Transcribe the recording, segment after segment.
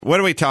What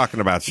are we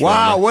talking about, Stormy?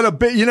 Wow, what a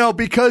bit.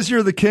 Because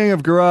you're the king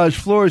of garage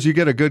floors, you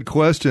get a good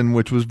question,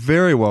 which was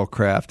very well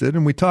crafted.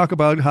 And we talk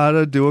about how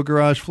to do a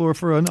garage floor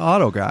for an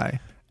auto guy.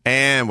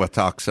 And we'll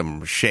talk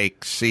some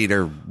shake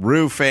cedar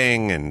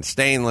roofing and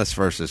stainless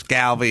versus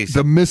Galvey.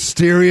 The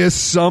mysterious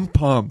sump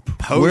pump.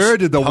 Where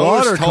did the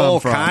water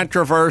come from?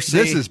 Controversy.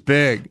 This is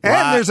big.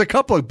 And there's a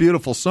couple of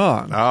beautiful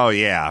songs. Oh,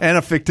 yeah. And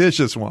a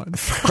fictitious one.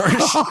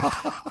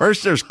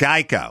 First there's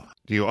Geico.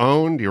 Do you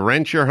own? Do you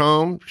rent your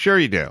home? Sure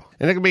you do.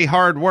 And it can be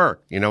hard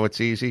work. You know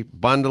it's easy?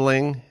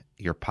 Bundling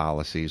your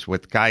policies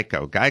with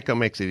Geico. Geico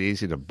makes it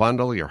easy to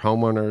bundle your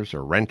homeowners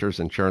or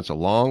renters insurance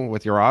along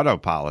with your auto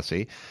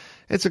policy.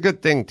 It's a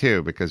good thing,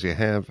 too, because you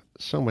have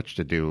so much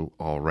to do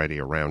already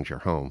around your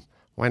home.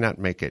 Why not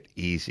make it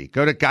easy?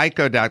 Go to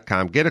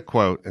geico.com, get a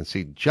quote, and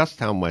see just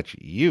how much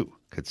you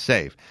could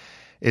save.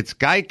 It's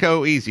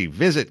Geico easy.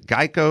 Visit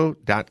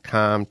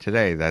geico.com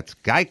today. That's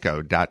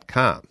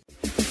geico.com.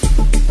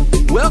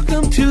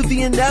 Welcome to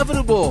The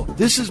Inevitable.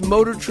 This is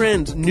Motor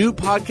Trend's new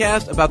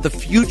podcast about the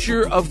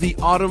future of the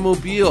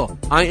automobile.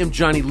 I am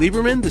Johnny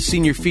Lieberman, the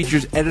senior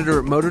features editor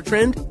at Motor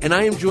Trend, and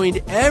I am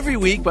joined every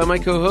week by my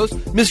co-host,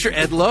 Mr.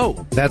 Ed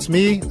Lowe. That's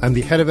me. I'm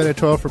the head of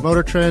editorial for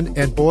Motor Trend,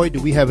 and boy,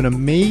 do we have an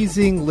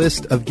amazing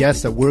list of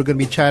guests that we're going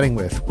to be chatting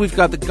with. We've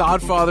got the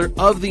godfather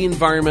of the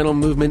environmental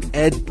movement,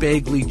 Ed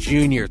Begley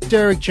Jr.,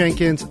 Derek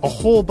Jenkins, a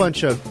whole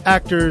bunch of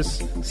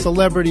actors,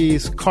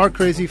 celebrities,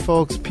 car-crazy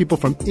folks, people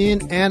from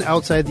in and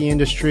outside the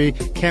industry.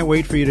 Can't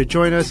wait for you to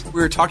join us.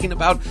 We're talking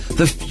about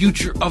the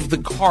future of the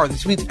car.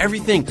 This means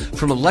everything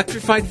from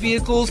electrified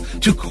vehicles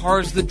to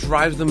cars that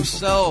drive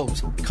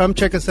themselves. Come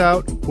check us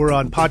out. We're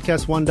on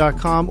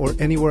podcast1.com or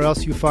anywhere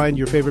else you find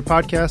your favorite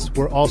podcasts.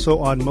 We're also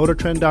on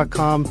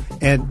motortrend.com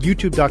and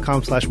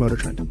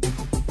youtube.com/motortrend.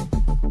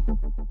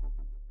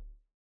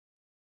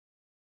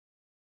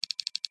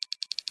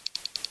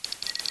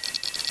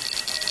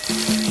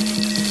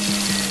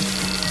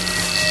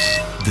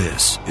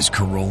 This is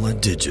Corolla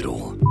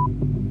Digital.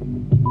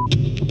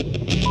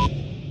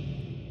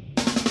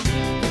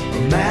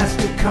 A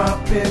master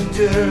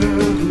carpenter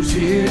who's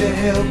here to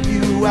help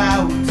you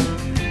out.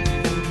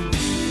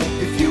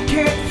 If you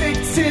can't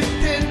fix it,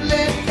 then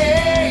let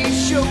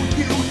Ace show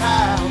you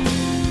how.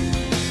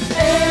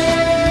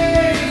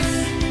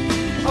 Ace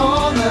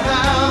on the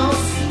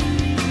house.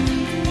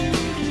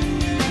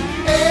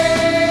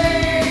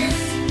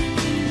 Ace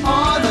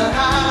on the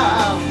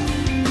house.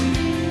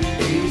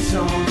 Ace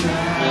on the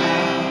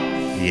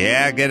house.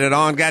 Yeah, get it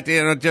on. Got the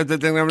get it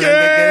on.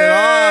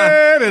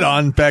 Get it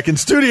on. Back in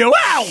studio.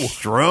 Wow!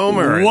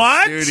 Stromer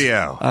What? in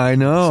studio. I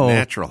know. It's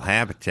natural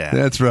habitat.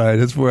 That's right.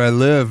 That's where I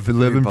live and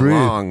breathe.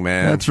 Belong,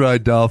 man. That's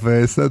right,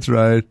 Dollface. That's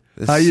right.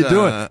 How you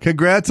doing?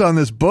 Congrats on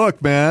this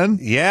book, man.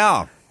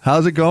 Yeah.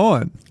 How's it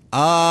going?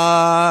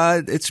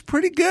 It's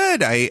pretty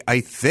good.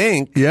 I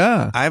think.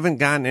 Yeah. I haven't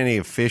gotten any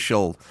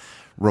official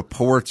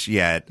reports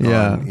yet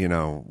on,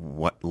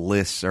 what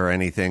lists or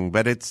anything,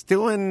 but it's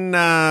doing,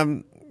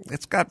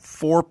 it's got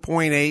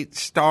 4.8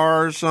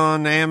 stars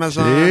on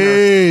Amazon.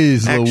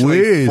 Jeez,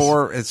 Actually,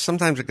 Louise.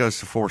 sometimes it goes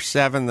to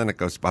 4.7, then it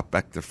goes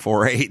back to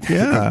 4.8,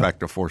 Yeah. it goes back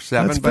to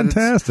 4.7. That's but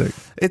fantastic.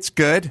 It's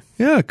good.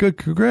 Yeah, good.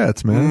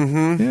 Congrats, man.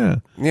 Mm-hmm. Yeah.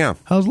 Yeah.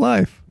 How's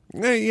life?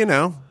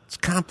 It's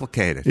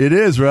complicated. It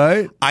is,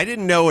 right? I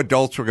didn't know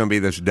adults were going to be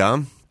this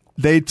dumb.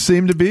 They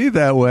seem to be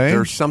that way.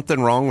 There's something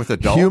wrong with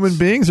adults. Human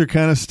beings are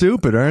kind of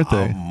stupid, aren't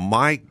they?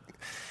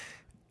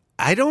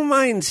 I don't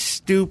mind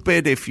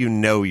stupid if you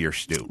know you're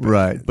stupid.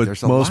 Right, but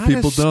There's a most lot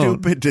people of don't.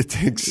 stupid that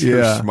thinks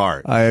you're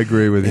smart. I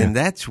agree with you. And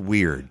that's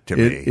weird to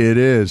me. It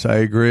is. I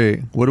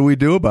agree. What do we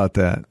do about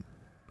that?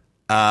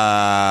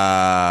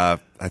 I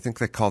think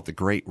they call it the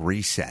Great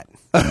Reset.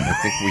 I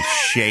think we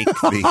shake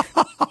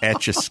the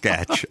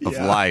Etch-a-Sketch of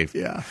life.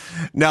 Yeah.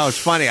 No, it's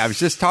funny. I was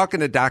just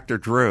talking to Dr.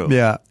 Drew.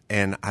 Yeah.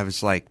 And I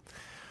was like,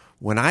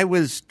 when I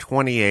was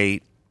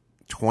 28,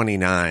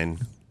 29,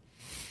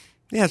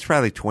 yeah, it's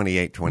probably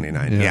 28,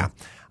 29. Yeah.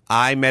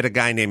 I met a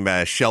guy named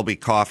Shelby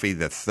Coffey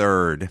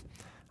III.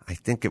 I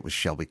think it was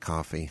Shelby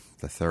Coffey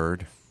III.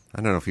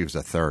 I don't know if he was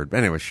a third, but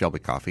anyway, Shelby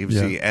Coffey. He was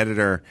the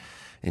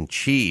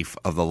editor-in-chief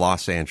of the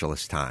Los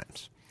Angeles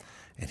Times.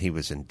 And he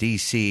was in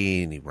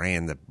D.C., and he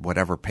ran the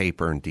whatever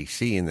paper in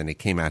D.C., and then he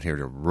came out here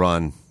to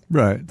run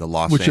the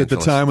Los Angeles Which at the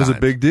time was a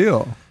big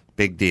deal.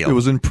 Big deal. It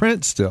was in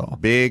print still.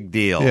 Big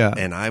deal. Yeah.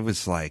 And I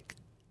was like,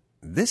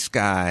 this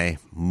guy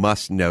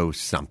must know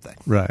something.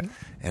 Right.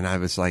 And I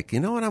was like, you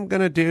know what I'm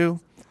going to do?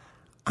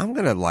 I'm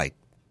going to,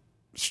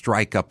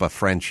 strike up a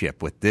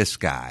friendship with this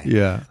guy.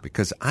 Yeah.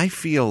 Because I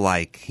feel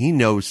like he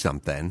knows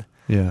something.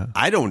 Yeah.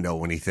 I don't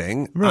know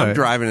anything. Right. I'm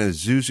driving a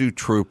Zuzu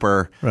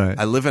Trooper. Right.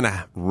 I live in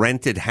a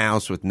rented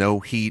house with no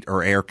heat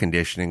or air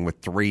conditioning with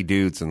 3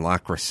 dudes in La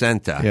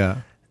Crescenta.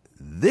 Yeah.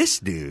 This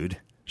dude,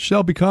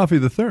 Shelby Coffey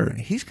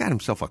III. he's got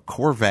himself a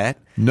Corvette.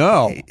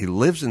 No. He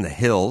lives in the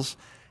hills,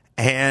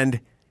 and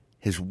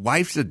his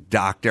wife's a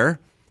doctor,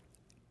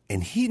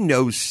 and he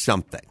knows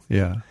something.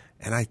 Yeah.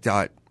 And I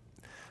thought,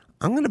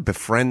 I'm going to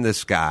befriend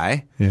this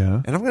guy,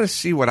 Yeah. and I'm going to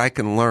see what I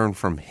can learn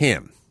from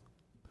him.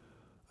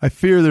 I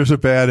fear there's a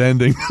bad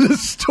ending to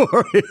this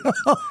story.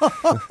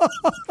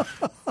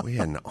 We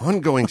had an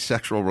ongoing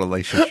sexual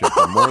relationship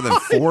for more than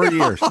 4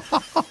 years.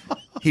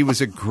 He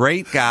was a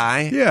great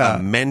guy, Yeah. a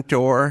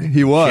mentor.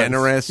 He was.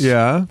 Generous.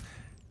 Yeah.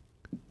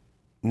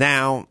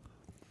 Now,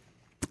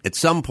 at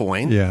some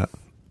point, Yeah.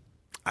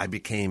 I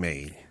became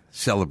a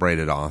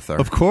celebrated author.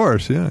 Of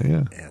course. Yeah.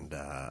 Yeah. And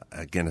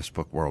a Guinness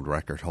Book World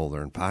Record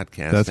holder in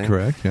podcasting. That's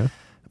correct. Yeah.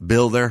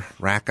 Builder,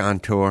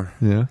 raconteur,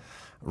 Yeah.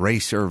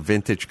 racer,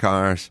 vintage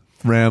cars.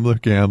 Rambler,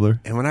 gambler.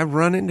 And when I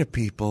run into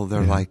people,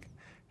 they're like,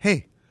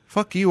 hey,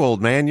 fuck you,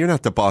 old man. You're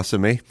not the boss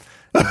of me.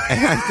 And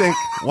I think,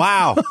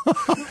 wow.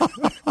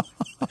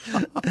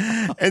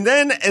 And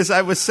then as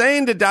I was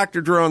saying to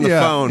Dr. Drew on the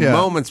phone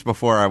moments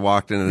before I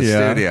walked into the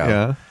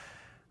studio,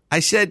 I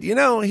said,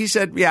 he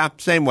said, yeah,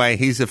 same way.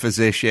 He's a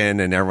physician.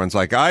 And everyone's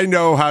like, I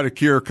know how to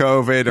cure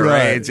COVID or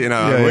AIDS.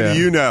 What do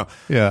you know?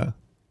 Yeah.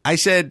 I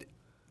said,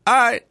 all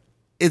right,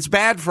 it's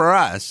bad for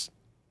us,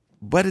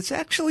 but it's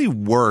actually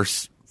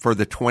worse for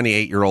the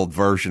 28-year-old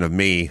version of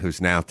me who's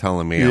now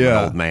telling me I'm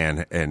an old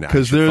man and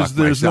because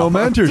there's no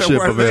mentorship so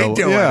what available. Are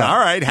they doing? All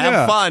right,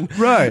 have fun.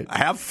 Right.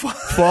 Have fun.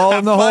 Fall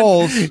in the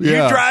holes. You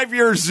drive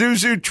your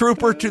Zuzu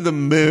Trooper to the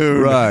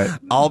moon. Right.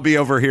 I'll be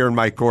over here in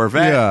my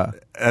Corvette. Yeah.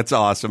 That's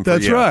awesome for you.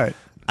 That's right.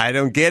 I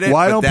don't get it.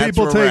 Why but don't that's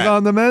people where we're take at.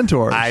 on the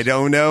mentors? I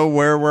don't know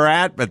where we're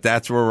at, but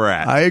that's where we're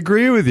at. I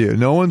agree with you.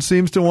 No one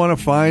seems to want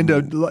to find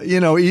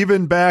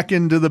even back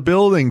into the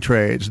building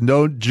trades.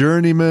 No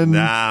journeyman.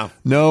 No.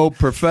 No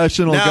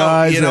professional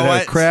guys you know that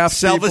what? are craft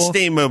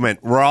Self-esteem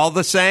movement. We're all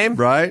the same.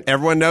 Right.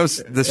 Everyone knows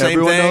the same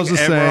Everyone thing. knows the and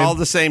same. We're all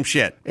the same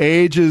shit.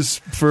 Age is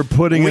for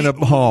putting in a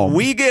home.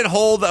 We get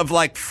hold of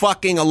like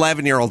fucking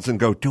 11-year-olds and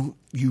go, don't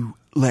you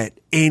let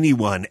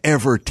anyone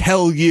ever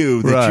tell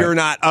you that you're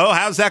not. Oh,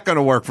 how's that going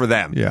to work for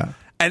them? Yeah.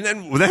 And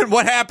then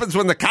what happens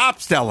when the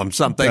cops tell them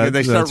something and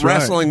they start that's right.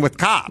 wrestling with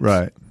cops?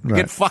 Right. You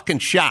get fucking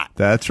shot.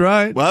 That's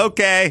right. Well,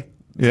 okay.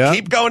 Yeah.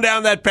 Keep going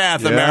down that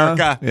path,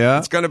 America. Yeah.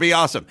 It's going to be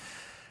awesome.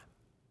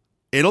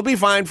 It'll be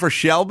fine for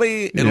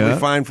Shelby. It'll be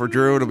fine for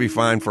Drew. It'll be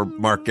fine for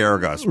Mark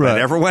Garagos. Right. But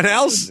everyone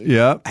else,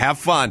 have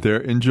fun.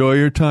 Enjoy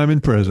your time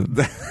in prison.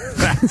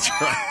 That's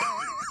right.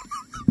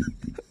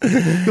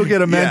 You'll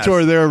get a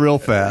mentor there real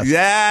fast.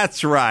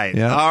 That's right.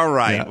 Yeah. All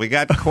right. Yeah. We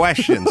got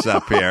questions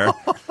up here.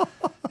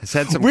 It's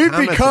had some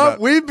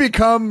We've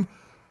become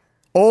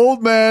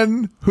old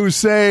men who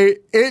say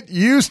it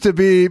used to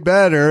be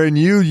better, and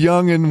you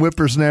young and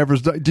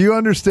whippersnappers, do you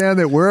understand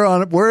that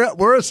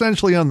we're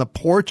essentially on the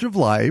porch of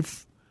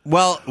life,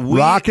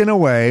 rocking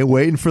away,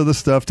 waiting for the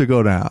stuff to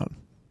go down.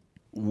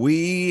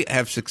 We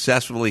have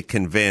successfully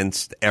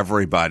convinced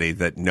everybody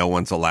that no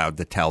one's allowed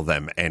to tell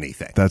them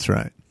anything. That's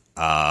right.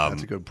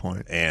 That's a good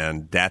point.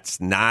 And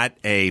that's not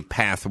a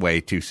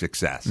pathway to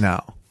success.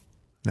 No.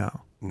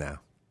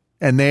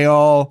 And they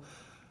all,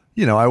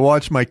 I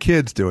watch my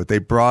kids do it. They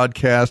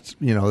broadcast,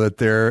 that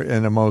they're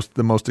in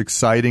the most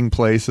exciting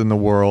place in the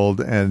world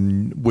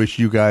and wish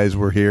you guys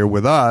were here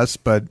with us,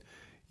 but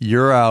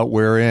you're out,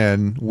 we're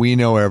in, we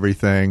know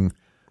everything.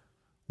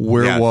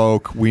 We're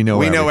woke. We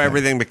know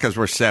everything because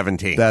we're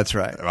 17. That's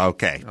right.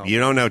 Okay. You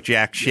don't know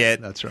jack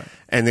shit. That's right.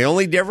 And the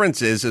only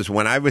difference is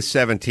when I was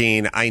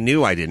 17, I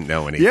knew I didn't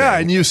know anything. Yeah,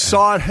 and you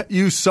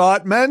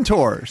sought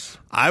mentors.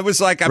 I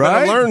was like, I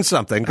better learn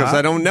something because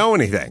I don't know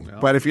anything. No.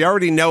 But if you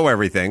already know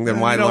everything,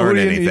 then why learn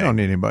anything? You don't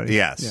need anybody.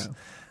 Yes.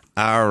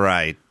 Yeah. All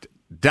right.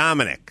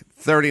 Dominic,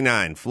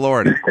 39,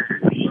 Florida.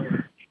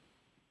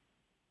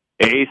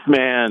 Ace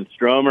man,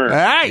 Stromer.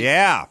 Hey.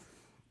 Yeah.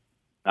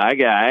 Hi,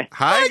 guy.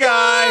 Hi,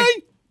 guy.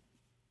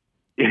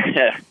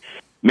 Yeah,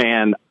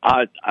 man.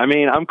 I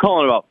mean, I'm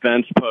calling about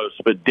fence posts,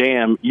 but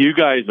damn, you're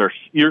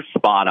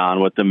spot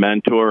on with the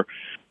mentorship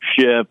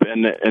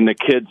and the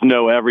kids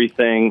know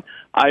everything.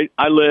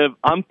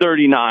 I'm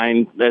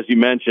 39, as you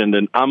mentioned,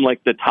 and I'm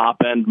like the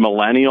top end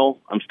millennial.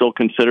 I'm still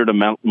considered a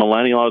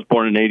millennial. I was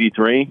born in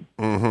 '83.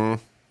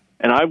 Mm-hmm.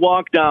 And I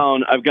walk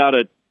down, I've got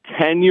a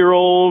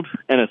 10-year-old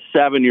and a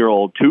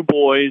 7-year-old, two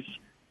boys,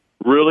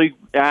 really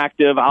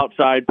active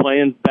outside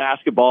playing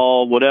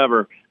basketball,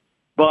 whatever.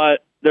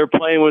 But they're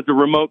playing with the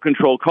remote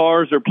control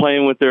cars. They're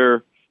playing with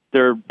their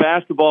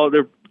basketball.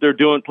 They're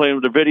playing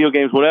with their video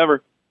games,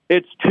 whatever.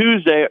 It's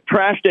Tuesday.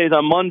 Trash day's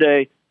on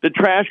Monday. The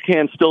trash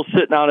can's still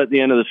sitting out at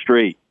the end of the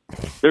street.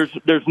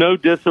 There's no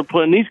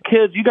discipline. These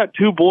kids, you got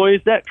two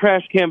boys. That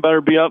trash can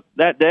better be up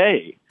that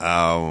day.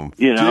 Oh,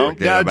 you know.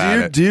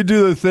 Do you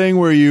do the thing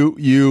where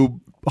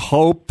you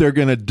hope they're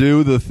going to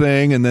do the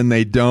thing and then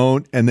they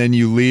don't, and then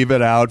you leave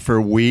it out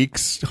for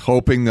weeks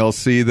hoping they'll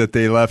see that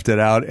they left it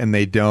out and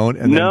they don't,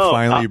 and then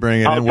finally you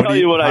bring it in? I'll tell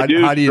you what I do,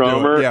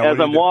 Stromer. As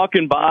I'm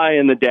walking by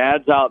and the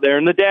dad's out there,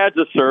 and the dad's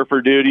a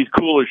surfer, dude. He's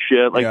cool as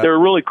shit. Like, they're a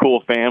really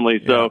cool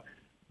family, so,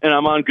 and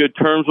I'm on good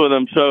terms with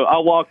him. So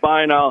I'll walk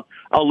by and I'll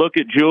look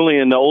at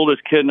Julian, the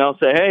oldest kid, and I'll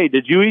say, hey,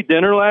 did you eat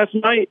dinner last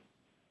night?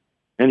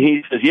 And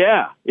he says,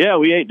 yeah,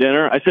 we ate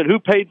dinner. I said, who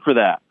paid for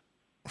that?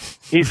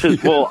 He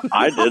says, well,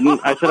 I didn't.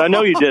 I said, I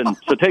know you didn't.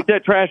 So take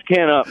that trash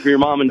can up for your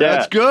mom and dad.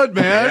 That's good,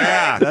 man.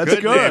 Yeah, that's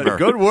good. Neighbor.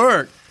 Good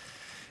work.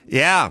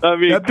 Yeah. I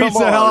mean, That beats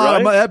come the on, hell out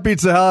of right? that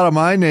beats the hell out of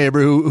my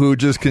neighbor who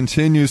just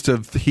continues to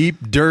heap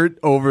dirt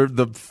over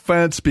the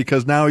fence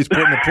because now he's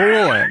putting a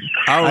pool in.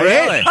 Oh,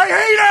 really? I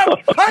hate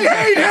him! I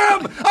hate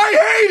him!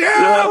 I hate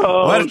him!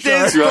 Oh, What is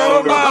this,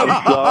 sorry, Romo?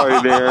 I'm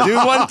sorry, man. You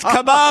want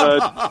kebab?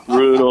 That's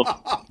brutal.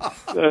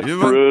 That's You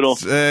brutal. want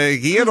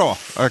gyro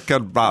or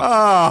kebab?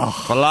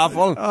 Oh,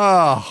 Falafel?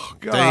 oh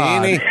God.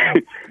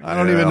 Tahini? I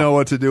don't even know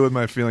what to do with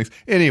my feelings.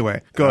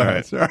 Anyway, go ahead.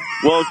 right. Sorry.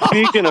 Well,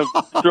 speaking of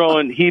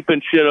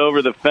heaping shit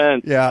over the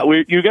fence, Yeah.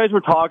 you guys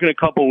were talking a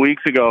couple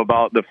weeks ago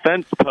about the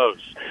fence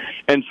posts,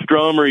 and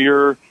Stromer,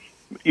 you're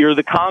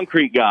the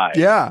concrete guy,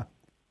 Yeah.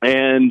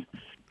 and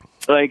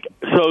like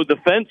so the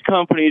fence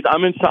companies.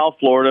 I'm in South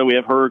Florida. We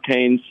have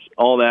hurricanes,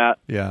 all that,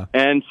 Yeah.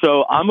 and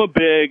so I'm a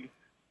big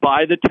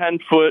buy the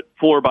 10-foot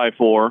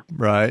 4x4,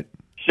 Right.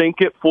 sink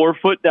it 4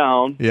 foot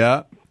down,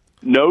 Yeah.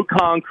 no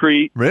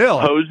concrete,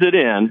 Really? hose it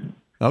in.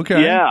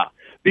 Okay. Yeah,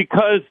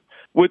 because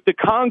with the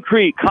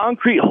concrete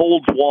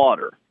holds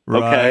water.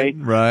 Okay,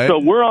 Right. So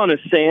we're on a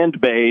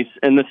sand base,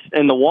 and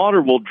the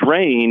water will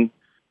drain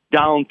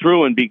down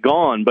through and be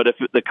gone. But if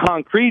the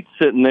concrete's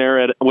sitting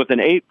there with an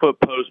 8-foot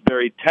post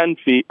buried 10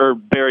 feet or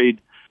buried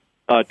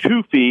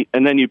 2 feet,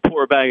 and then you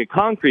pour a bag of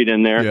concrete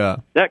in there, Yeah.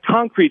 that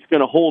concrete's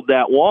going to hold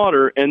that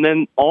water. And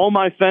then all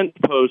my fence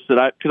posts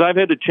because I've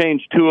had to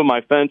change 2 of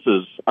my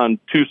fences on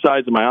 2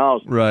 sides of my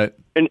house. Right.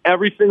 And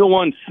every single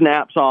one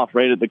snaps off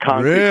right at the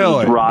concrete. Really?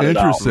 And it's rotted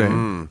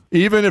Interesting. out.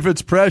 Even if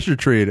it's pressure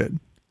treated.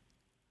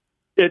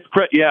 It's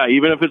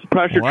even if it's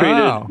pressure Wow.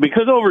 treated,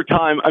 because over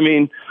time, I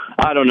mean,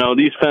 I don't know.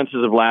 These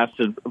fences have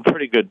lasted a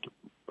pretty good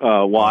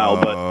while,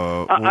 but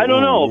I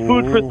don't know.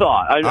 Food for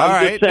thought. I'm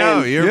right, just saying.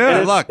 no, you're-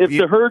 and look, if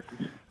the hurt.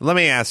 Let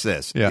me ask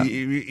this. Yeah.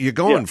 You're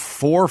going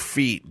 4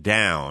 feet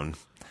down.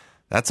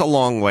 That's a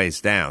long ways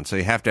down, so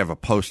you have to have a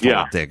post hole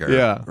Yeah. digger.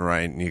 Yeah.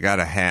 Right? And you got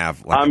to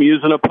have like I'm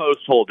using a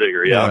post hole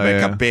digger. Yeah. like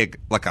yeah. a big,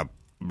 like a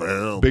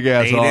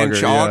Big-ass 8-inch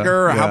auger, yeah.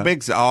 auger. Yeah. How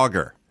big's the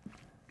auger?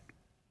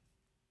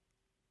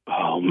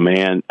 Oh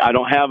man, I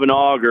don't have an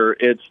auger.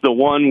 It's the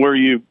one where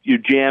you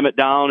jam it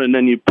down and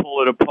then you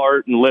pull it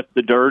apart and lift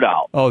the dirt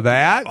out. Oh,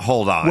 that?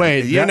 Hold on.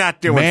 Wait, you're that-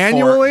 not doing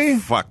manually?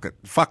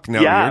 Fuck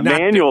no. Yeah, you're not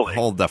manually.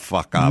 Hold the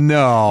fuck up.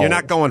 No. You're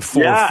not going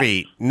 4 Yeah.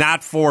 feet.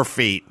 Not 4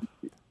 feet.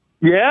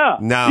 Yeah.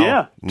 No.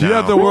 Yeah. Do you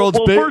have the No. world's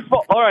well, big? first of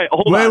all right,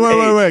 hold wait,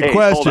 on. wait. Hey,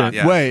 Question. hold on.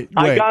 Yeah. Wait.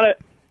 I got it.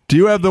 Do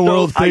you have the So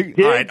world's I big?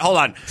 did- All right, hold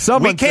on.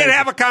 Someone we can't say-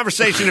 have a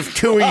conversation if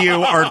 2 of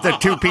you are the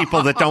 2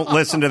 people that don't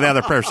listen to the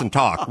other person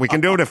talk. We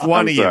can do it if one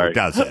I'm of you sorry.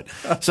 does it.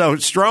 So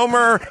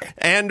Stromer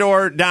and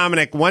or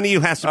Dominic, one of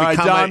you has to All right,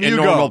 become Dom, a you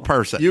normal go.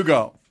 person. You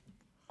go.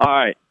 All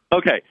right.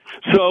 Okay.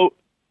 So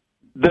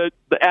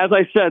as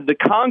I said, the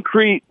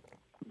concrete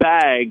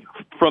bag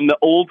from the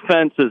old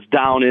fence is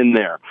down in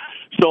there.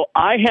 So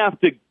I have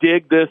to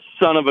dig this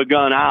son of a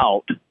gun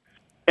out,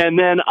 and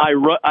then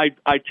I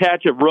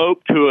attach a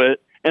rope to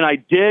it, and I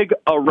dig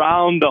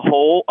around the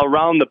hole,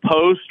 around the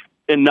post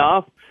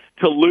enough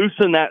to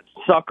loosen that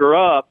sucker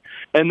up,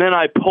 and then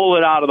I pull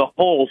it out of the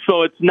hole.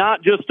 So it's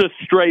not just a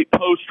straight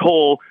post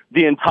hole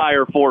the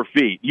entire 4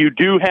 feet. You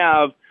do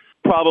have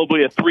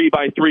probably a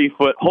 3x3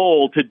 foot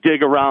hole to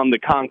dig around the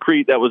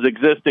concrete that was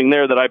existing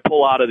there that I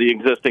pull out of the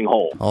existing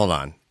hole. Hold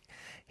on.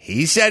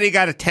 He said he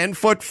got a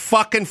 10-foot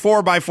fucking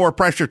 4x4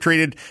 pressure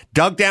treated,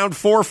 dug down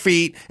 4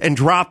 feet, and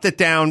dropped it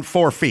down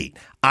 4 feet.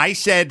 I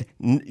said,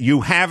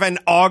 you have an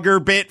auger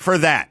bit for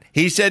that.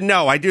 He said,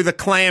 no, I do the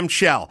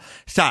clamshell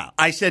style.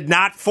 I said,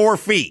 not 4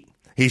 feet.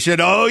 He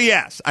said, oh,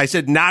 yes. I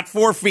said, not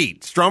 4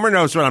 feet. Stromer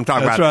knows what I'm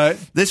talking That's about.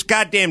 right. This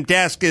goddamn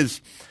desk is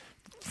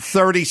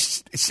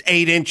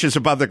 38 inches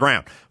above the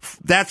ground.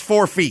 That's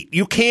 4 feet.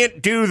 You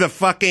can't do the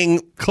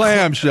fucking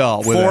Clamshell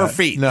with 4 that.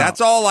 feet. No.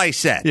 That's all I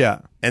said. Yeah.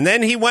 And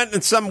then he went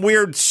in some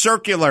weird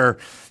circular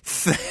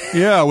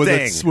Yeah, with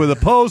thing. a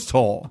post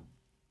hole.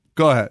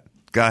 Go ahead.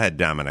 Go ahead,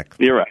 Dominic.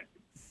 You're right.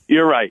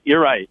 You're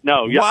right.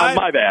 No, What?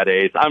 my bad,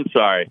 Ace. I'm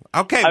sorry.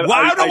 Okay, I-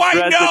 why do I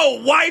dread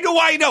know? Why do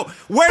I know?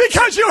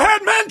 Because you had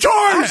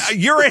mentors.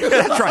 You're in.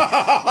 That's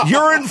right.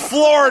 You're in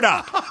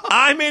Florida.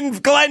 I'm in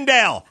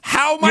Glendale.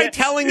 How am I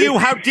telling you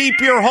how deep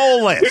your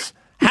hole is?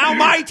 How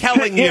am I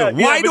telling you? Yeah,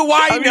 Why but, do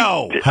I mean,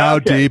 know? How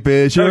okay. deep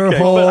is your Okay,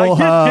 hole? but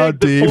How I did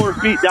dig deep? the 4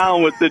 feet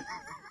down with the.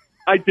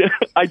 I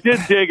did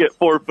dig it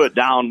 4 foot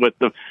down with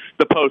the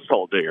post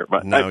hole digger,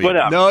 but No, you-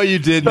 whatever. No, you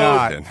did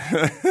not.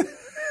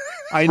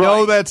 I know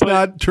Right, that's but-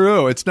 not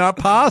true. It's not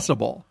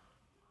possible.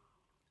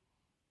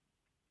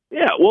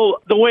 Yeah, well,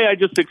 the way I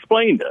just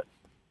explained it.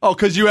 Oh,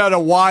 because you had a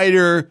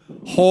wider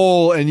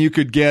hole and you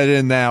could get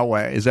in that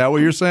way. Is that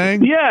what you're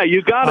saying? Yeah, you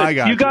I got gotta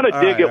you. dig All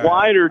right, it all right,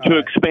 wider all to right.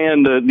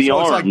 expand the So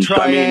it's like arms.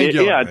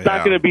 triangular. It's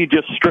not going to be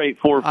just straight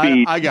 4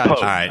 feet. I got you.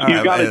 post. All right, You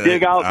all got to right,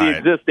 dig out all the right.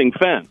 existing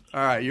fence.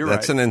 All right, you're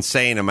That's right. an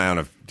insane amount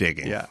of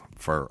digging Yeah.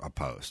 for a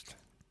post.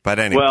 But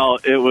anyway. Well,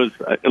 it was.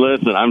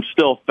 Listen, I'm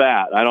still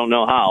fat. I don't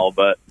know how,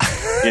 but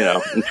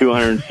I'm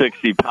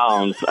 260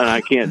 pounds, and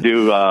I can't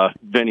do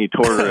Vinny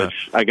Tortorich.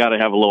 I got to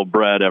have a little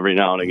bread every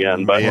now and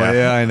again. But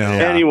yeah, I know.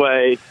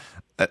 anyway,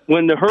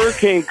 when the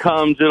hurricane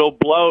comes, it'll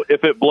blow.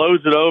 If it blows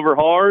it over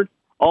hard,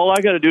 All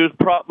I got to do is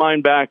prop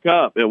mine back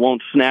up. It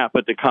won't snap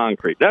at the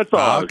concrete. That's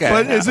all. Okay.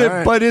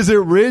 But is it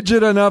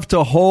rigid enough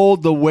to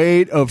hold the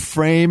weight of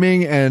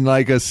framing and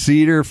like a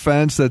cedar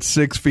fence that's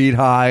 6 feet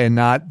high and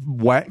not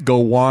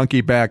go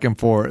wonky back and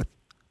forth?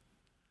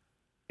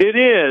 It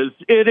is.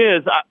 It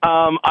is.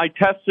 I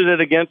tested it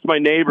against my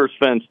neighbor's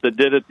fence that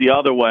did it the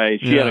other way.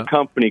 She had a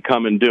company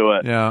come and do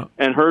it. Yeah.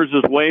 And hers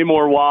is way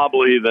more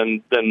wobbly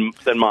than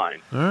mine.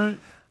 All right.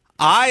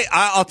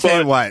 I'll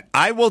tell you what.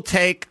 I will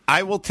take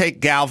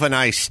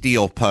galvanized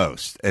steel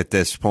posts at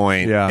this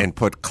point and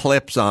put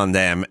clips on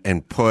them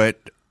and put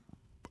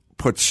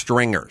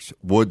stringers,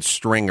 wood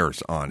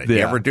stringers on it. Yeah.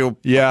 You ever do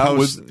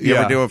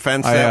ever do a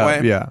fence that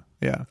way?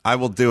 Yeah. I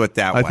will do it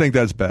that way. I think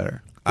that's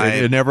better.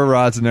 It never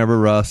rots, it never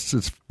rusts.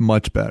 It's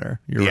much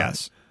better. You're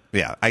right.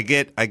 Yeah. I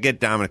get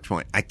Dominic's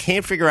point. I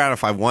can't figure out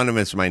if I want him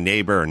as my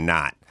neighbor or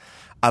not.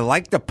 I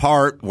like the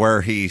part where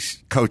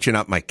he's coaching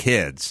up my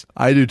kids.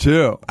 I do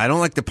too. I don't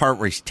like the part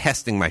where he's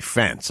testing my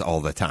fence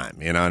all the time.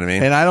 You know what I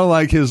mean? And I don't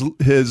like his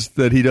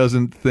that he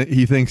doesn't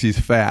he thinks he's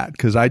fat,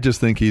 because I just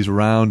think he's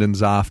round and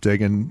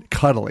zoftig and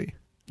cuddly.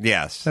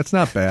 Yes. That's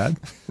not bad.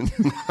 No,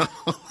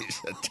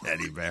 he's a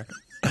teddy bear.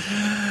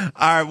 All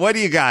right, what do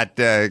you got?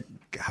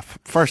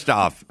 First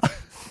off,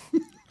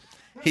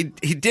 he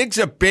digs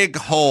a big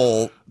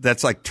hole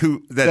that's like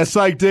that's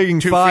like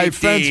digging 5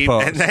 fence deep,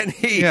 posts, and then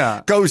he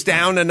goes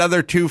down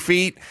another 2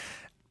 feet.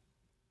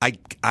 I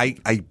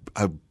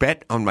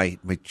bet on my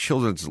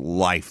children's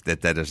life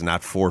that is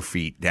not 4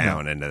 feet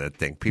down into that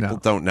thing. People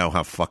don't know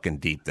how fucking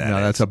deep that is.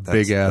 That's a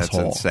big ass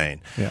hole. That's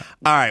insane. Yeah.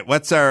 All right,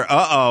 what's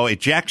our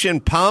ejection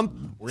pump?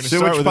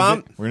 Sewage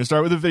pump? We're going to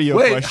start with a video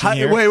question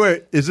here.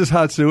 Wait. Is this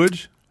hot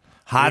sewage?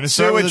 Hot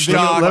sewage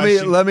talk.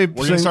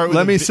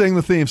 Let me sing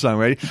the theme song.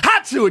 Ready?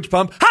 Hot sewage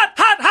pump.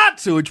 Hot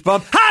sewage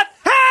pump. Hot.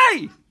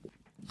 Hey.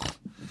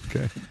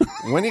 Okay.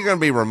 When are you going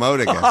to be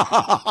remote again?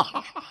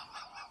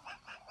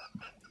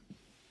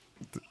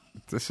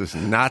 This is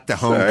not the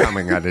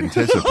homecoming I'd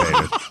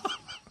anticipated.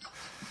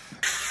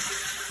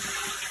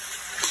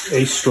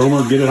 Hey,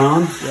 Stromer, get it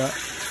on? Yeah.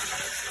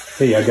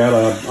 Hey, I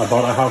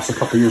bought a house a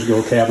couple years ago,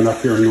 a cabin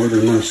up here in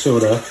northern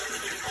Minnesota,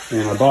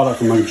 and I bought it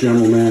from a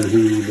gentleman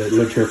that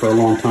lived here for a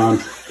long time.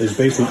 His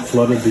basement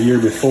flooded the year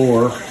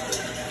before,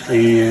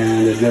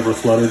 and it never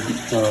flooded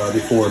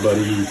before, but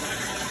he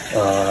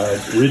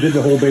redid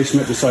the whole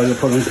basement, decided to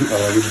put in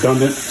a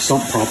redundant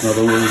sump pump. In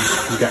other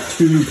words, he's got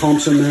 2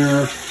 pumps in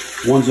there.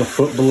 One's a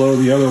foot below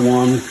the other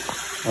one.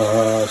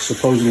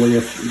 Supposedly,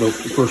 if the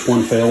first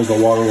one fails, the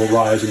water will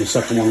rise, and the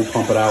second one will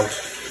pump it out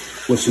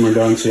with some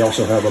redundancy. They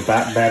also have a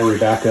battery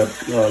backup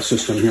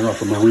system here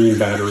off a marine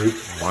battery.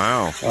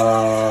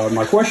 Wow.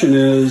 My question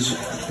is,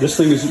 this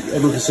thing is,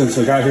 ever since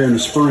I got here in the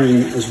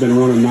spring, has been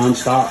running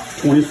nonstop,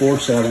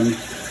 24/7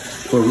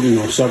 for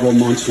several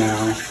months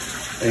now.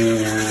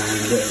 And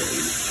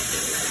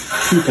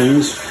 2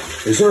 things: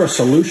 is there a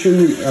solution?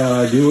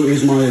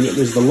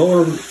 Is the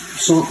lower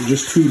sump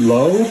just too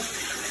low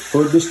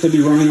for this to be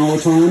running all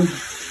the time?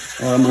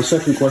 My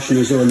second question: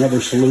 is there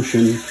another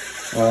solution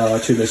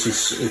to this?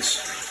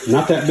 It's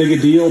not that big a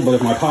deal, but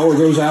if my power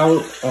goes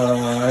out,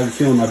 I have a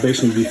feeling my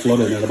basement will be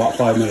flooded in about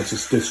 5 minutes.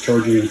 It's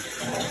discharging.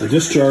 The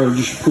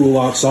discharge pool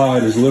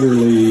outside is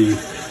literally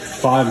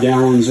 5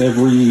 gallons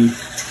every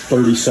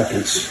 30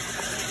 seconds.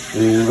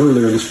 And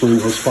earlier in the spring,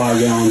 it was 5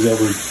 gallons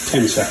every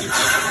 10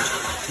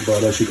 seconds.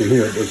 But as you can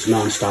hear, it's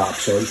nonstop.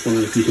 So I just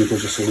wondering if you think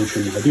there's a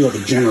solution. I do have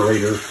a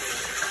generator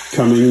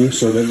coming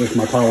so that if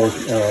my power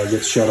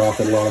gets shut off,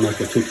 it'll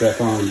automatically kick back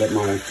on. But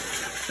my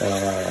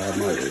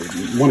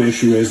one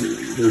issue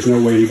is there's no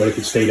way anybody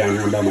could stay down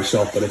here. I'm by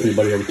myself. But if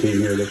anybody ever came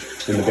here in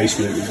the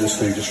basement, this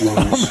thing just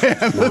runs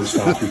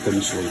nonstop. You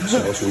couldn't sleep.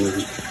 So I was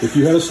wondering if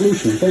you had a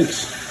solution.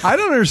 Thanks. I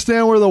don't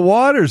understand where the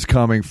water's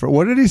coming from.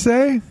 What did he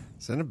say?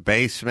 It's in a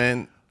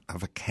basement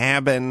of a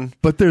cabin.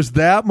 But there's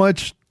that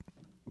much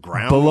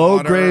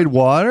below grade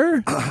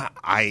water?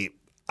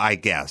 I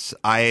guess.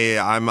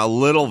 I'm a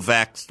little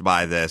vexed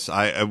by this.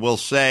 I will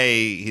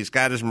say he's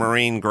got his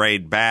marine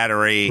grade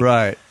battery.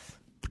 Right.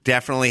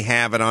 Definitely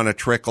have it on a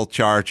trickle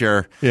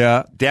charger.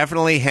 Yeah.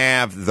 Definitely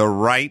have the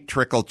right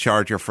trickle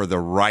charger for the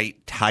right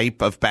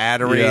type of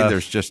battery. Yeah.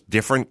 There's just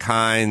different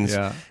kinds.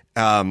 Yeah.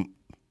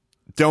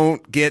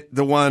 Don't get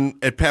the one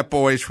at Pep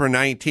Boys for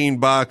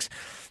 $19.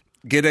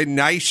 Get a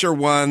nicer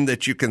one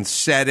that you can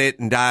set it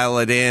and dial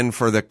it in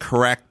for the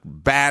correct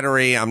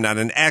battery. I'm not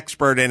an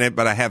expert in it,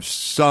 but I have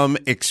some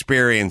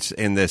experience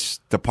in this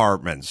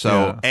department.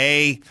 So,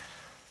 A,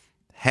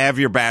 have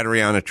your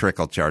battery on a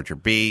trickle charger.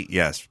 B,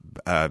 yes,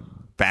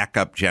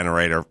 backup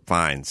generator,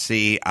 fine.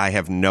 C, I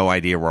have no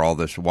idea where all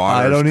this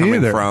water is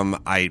coming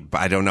from. I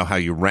don't know how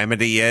you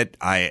remedy it.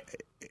 And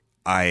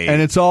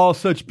it's all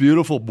such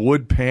beautiful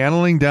wood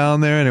paneling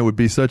down there, and it would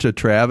be such a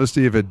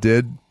travesty if it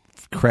did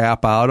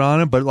crap out on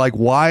it. But like,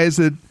 why is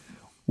it?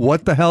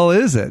 What the hell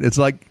is it? It's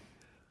like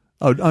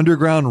an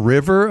underground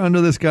river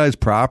under this guy's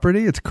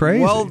property. It's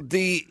crazy. Well,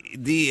 the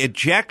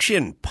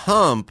ejection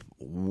pump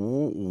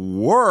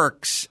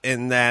works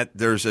in that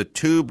there's a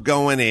tube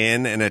going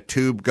in and a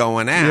tube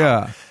going out.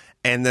 Yeah.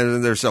 And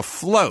then there's a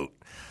float.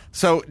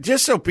 So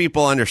just so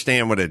people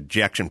understand what an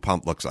ejection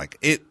pump looks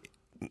like,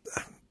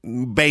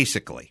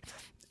 basically,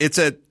 it's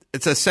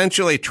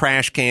essentially a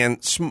trash can,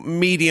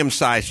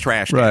 medium-sized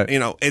trash can. Right. You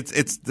know,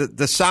 it's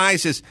the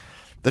size is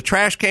the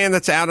trash can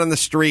that's out on the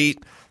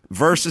street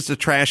versus the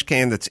trash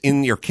can that's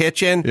in your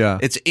kitchen. Yeah.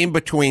 It's in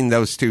between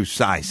those two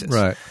sizes.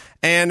 Right.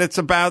 And it's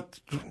about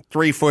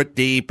 3 foot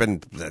deep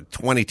and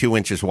 22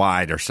 inches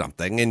wide or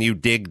something. And you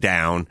dig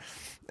down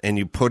and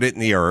you put it in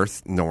the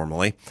earth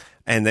normally.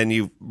 And then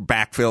you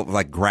backfill it with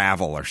like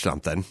gravel or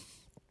something.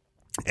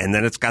 And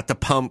then it's got the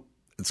pump.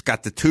 It's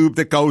got the tube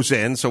that goes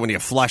in. So when you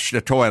flush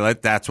the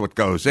toilet, that's what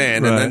goes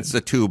in. Right. And then it's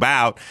the tube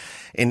out.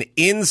 And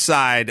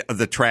inside of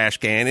the trash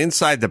can,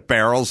 inside the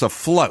barrel's a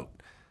float.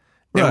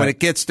 And when it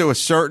gets to a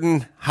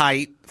certain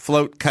height,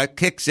 float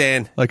kicks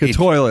in. Like a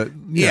toilet.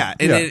 Yeah.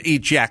 And it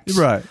ejects.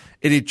 Right.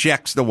 It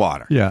ejects the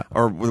water. Yeah.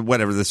 Or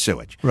whatever, the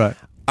sewage. Right.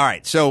 All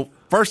right. So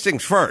first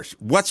things first,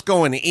 what's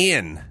going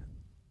in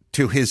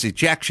to his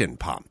ejection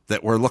pump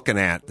that we're looking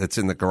at that's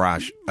in the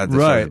garage,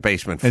 the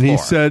basement floor? And he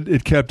said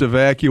it kept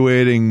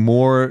evacuating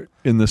more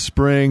in the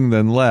spring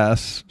than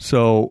less.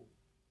 So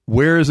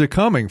where is it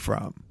coming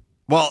from?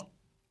 Well,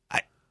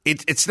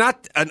 it's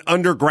not an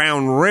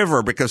underground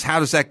river, because how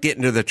does that get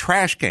into the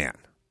trash can?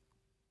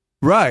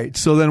 Right.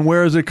 So then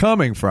where is it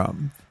coming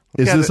from?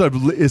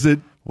 Is it?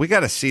 We got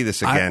to see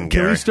this again, Can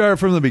Gary. we start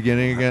from the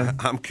beginning again?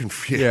 I'm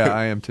confused. Yeah,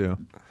 I am too.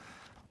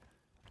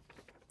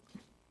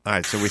 All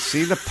right, so we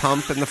see the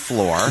pump in the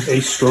floor. Hey,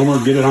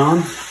 Stromer, get it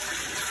on.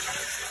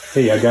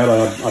 Hey, I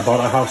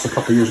bought a house a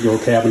couple years ago, a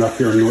cabin up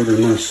here in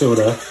northern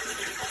Minnesota,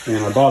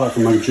 and I bought it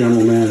from a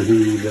gentleman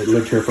that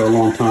lived here for a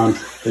long time.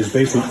 His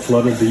basement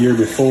flooded the year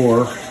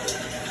before,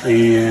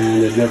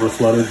 and it never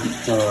flooded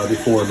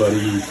before, but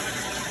he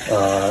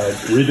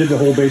redid the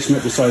whole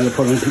basement, decided to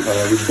put in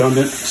a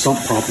redundant sump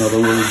pump. In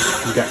other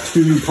words, you've got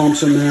two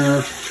pumps in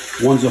there.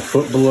 One's a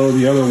foot below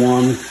the other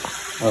one.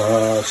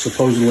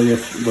 Supposedly,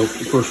 if the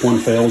first one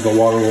fails, the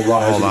water will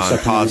rise. Hold and the on,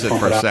 second pause one it will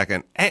for pump a out.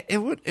 second.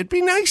 It'd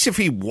be nice if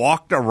he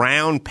walked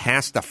around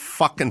past the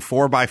fucking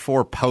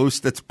 4x4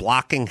 post that's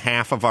blocking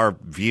half of our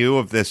view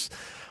of this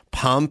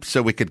pump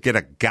so we could get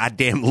a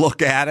goddamn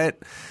look at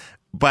it.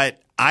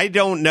 But I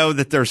don't know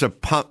that there's a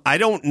pump. I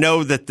don't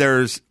know that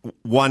there's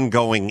one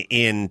going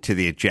into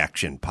the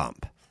ejection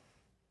pump.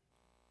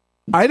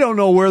 I don't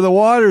know where the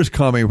water's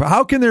coming from.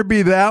 How can there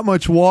be that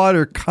much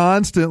water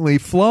constantly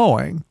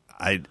flowing?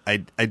 I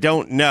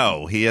don't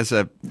know. He's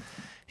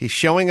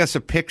showing us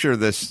a picture of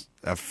this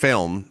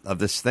film of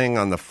this thing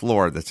on the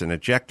floor that's an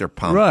ejector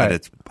pump, but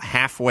it's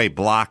halfway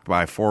blocked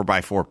by a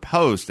 4x4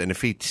 post. And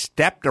if he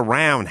stepped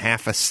around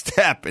half a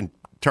step and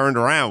turned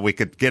around, we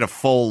could get a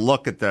full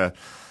look at the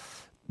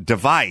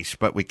device,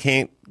 but we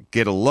can't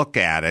get a look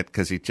at it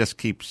because he just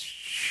keeps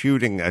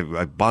shooting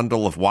a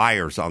bundle of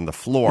wires on the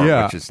floor,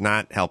 which is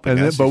not helping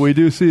us. But we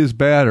do see his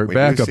backup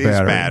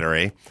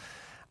battery.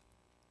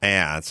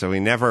 Yeah, so he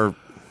never.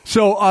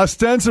 So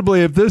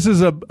ostensibly, if this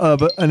is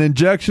an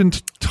injection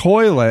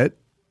toilet,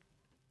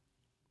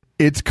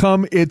 it's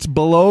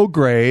below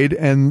grade,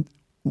 and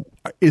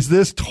is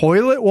this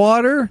toilet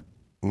water?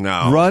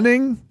 No,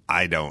 running.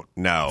 I don't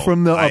know.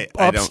 From the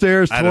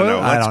upstairs toilet? I don't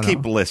know. Let's don't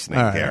keep know. listening,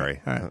 All right.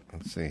 Gary. All right.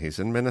 Let's see. He's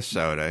in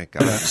Minnesota.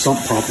 Got a sump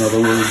pump, in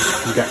other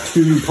words. You've got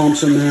two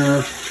pumps in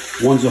there.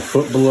 One's a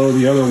foot below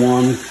the other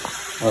one.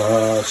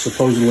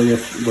 Supposedly,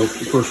 if the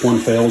first one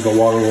fails, the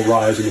water will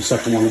rise, and the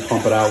second one will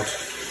pump it out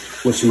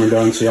with some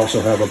redundancy. Also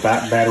have a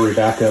battery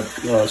backup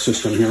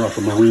system here, like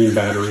a marine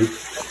battery.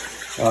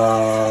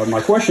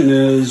 My question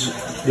is,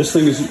 this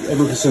thing is,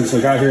 ever since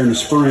I got here in the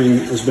spring,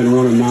 has been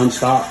running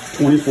nonstop,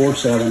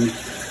 24/7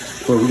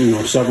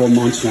 for several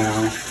months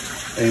now.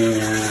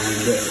 And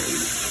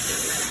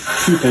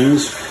two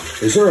things: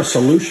 is there a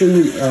solution?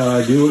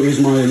 Is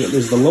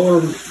the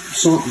lower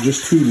sump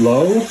just too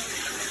low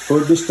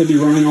for this to be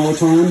running all the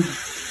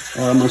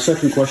time? My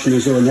second question: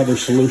 is there another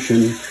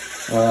solution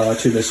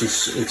to this?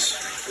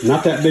 It's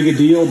not that big a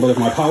deal, but if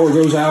my power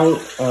goes out,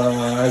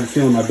 I have a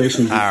feeling my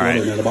basement will be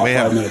flooded in about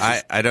 5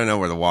 minutes. I don't know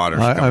where the water's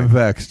going. I'm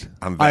vexed.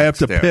 I have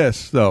to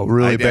piss, though,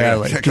 really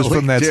badly, just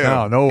from that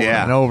sound over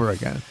and over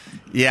again.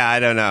 Yeah, I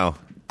don't know.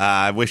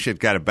 I wish it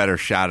got a better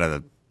shot of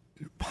the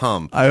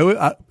pump.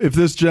 If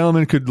this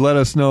gentleman could let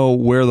us know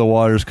where the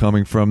water's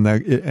coming from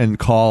and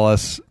call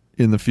us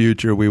in the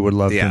future, we would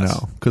love to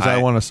know, because I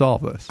want to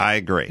solve this. I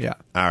agree. Yeah.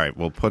 All right,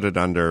 we'll put it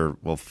under,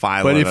 we'll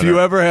file it. But if you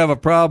ever have a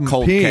problem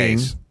cold peeing,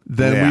 case,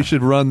 then we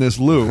should run this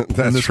loop.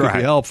 And this could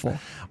be helpful.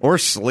 Or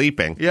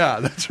sleeping. Yeah,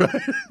 that's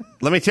right.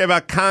 Let me tell you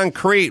about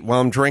Concrete. Well,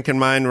 I'm drinking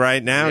mine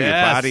right now. Yes.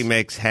 Your body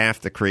makes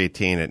half the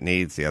creatine it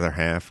needs. The other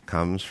half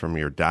comes from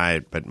your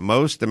diet. But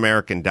most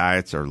American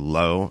diets are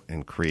low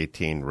in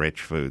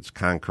creatine-rich foods.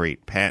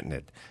 Concrete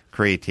patented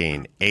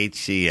creatine.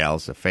 HCl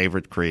is a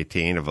favorite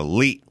creatine of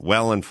elite,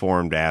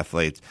 well-informed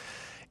athletes.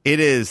 It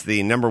is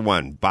the number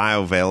one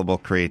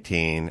bioavailable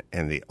creatine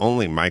and the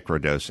only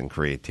microdosing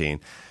creatine.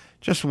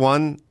 Just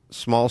one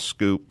small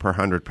scoop per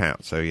 100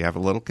 pounds. So you have a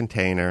little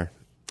container,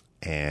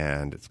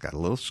 and it's got a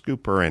little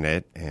scooper in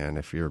it. And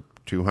if you're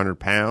 200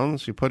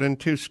 pounds, you put in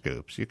 2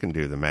 scoops. You can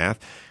do the math.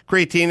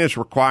 Creatine is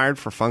required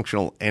for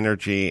functional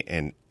energy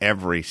in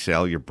every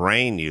cell. Your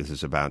brain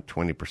uses about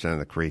 20% of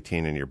the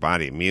creatine in your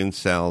body. Immune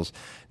cells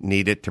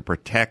need it to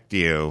protect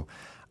you.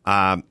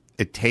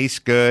 It tastes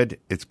good.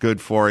 It's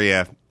good for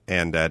you.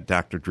 And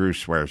Dr. Drew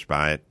swears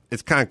by it.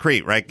 It's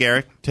concrete, right,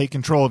 Gary? Take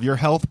control of your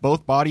health,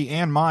 both body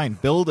and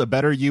mind. Build a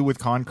better you with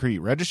Concrete.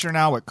 Register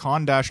now at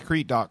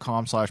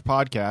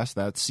con-crete.com/podcast.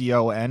 That's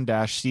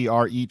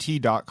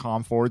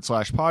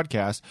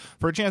con-cret.com/podcast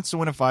for a chance to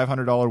win a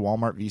 $500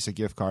 Walmart Visa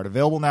gift card.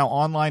 Available now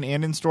online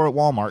and in store at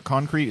Walmart.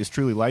 Concrete is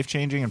truly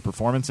life-changing and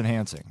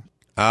performance-enhancing.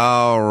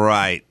 All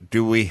right.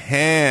 Do we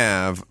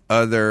have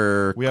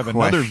other We have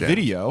questions? another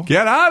video.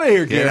 Get out of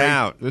here, Gary. Get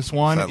out. This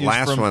one That is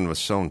last one was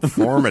so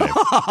informative.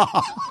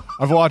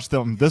 I've watched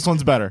them. This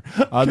one's better.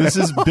 This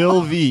is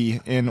Bill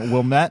V. in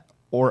Wilmette,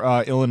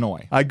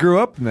 Illinois. I grew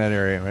up in that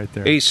area right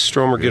there. Ace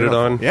Stromer, get it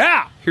on?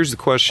 Yeah. Here's the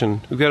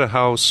question. We've got a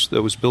house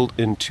that was built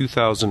in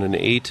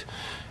 2008.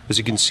 As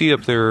you can see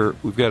up there,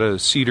 we've got a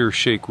cedar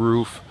shake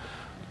roof.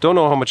 Don't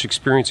know how much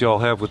experience you all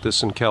have with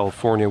this in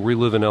California. We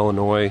live in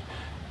Illinois.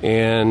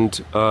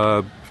 And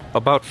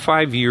about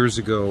 5 years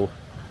ago,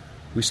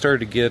 we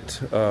started to get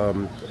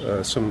some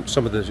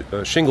of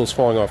the shingles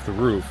falling off the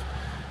roof.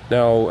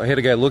 Now, I had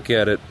a guy look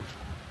at it,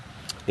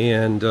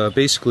 and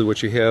basically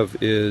what you have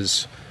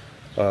is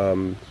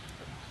it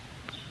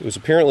was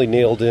apparently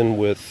nailed in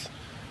with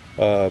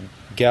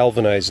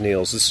galvanized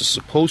nails. This is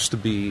supposed to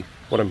be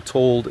what I'm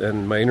told,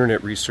 and my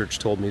internet research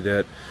told me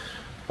that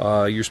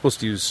you're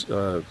supposed to use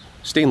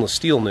stainless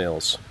steel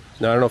nails.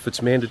 Now, I don't know if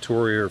it's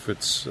mandatory or if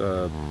it's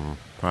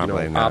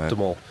Probably not.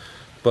 optimal.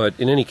 But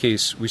in any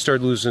case, we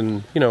started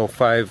losing,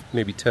 5,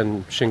 maybe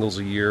 10 shingles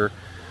a year.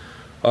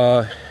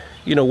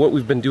 What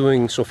we've been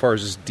doing so far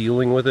is just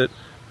dealing with it,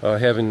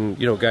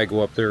 having, a guy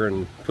go up there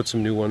and put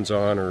some new ones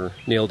on or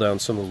nail down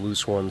some of the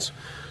loose ones.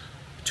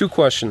 2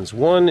 questions.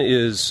 One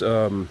is,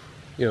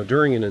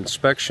 during an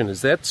inspection,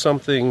 is that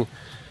something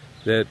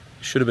that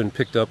should have been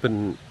picked up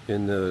in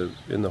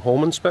the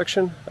home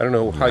inspection? I don't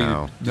know how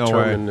you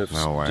determine if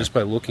just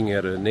by looking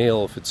at a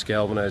nail if it's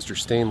galvanized or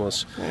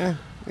stainless,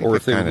 or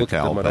if they look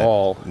at them at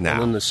all. No. And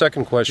then the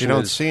second question You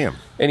don't is, see them.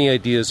 Any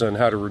ideas on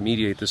how to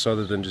remediate this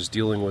other than just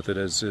dealing with it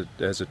as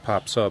it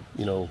pops up,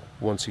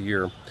 once a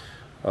year?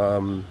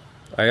 I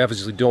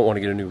obviously don't want to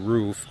get a new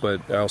roof,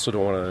 but I also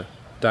don't want to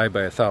die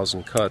by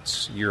 1,000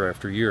 cuts year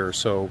after year.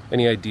 So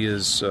any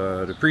ideas,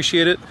 I'd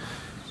appreciate it.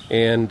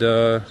 And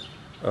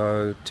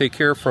take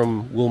care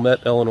from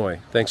Wilmette,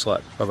 Illinois. Thanks a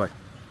lot. Bye-bye.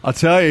 I'll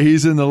tell you,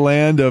 he's in the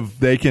land of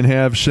they can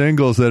have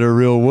shingles that are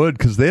real wood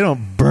because they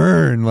don't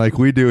burn like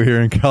we do here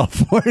in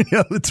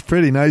California. It's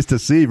pretty nice to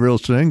see real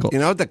shingles. You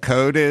know what the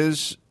code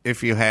is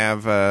if you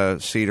have a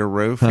cedar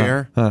roof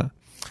here?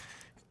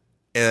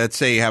 Let's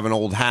say you have an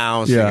old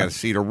house, you got a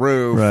cedar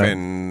roof,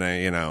 and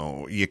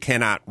you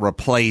cannot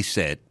replace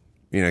it.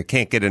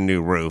 Can't get a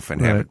new roof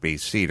and have it be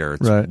cedar.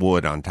 It's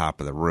wood on top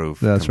of the roof,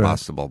 That's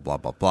combustible, blah,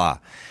 blah, blah.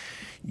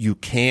 You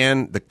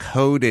can, the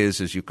code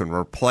is you can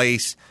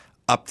replace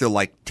up to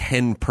like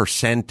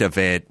 10% of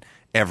it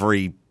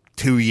every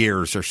 2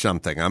 years or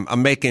something.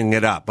 I'm making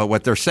it up, but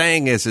what they're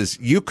saying is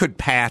you could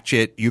patch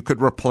it, you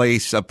could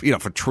replace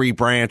if a tree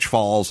branch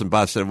falls and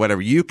busted,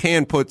 whatever. You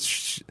can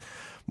put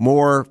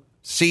more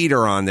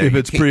cedar on there if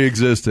it's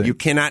pre-existing. You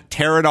cannot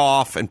tear it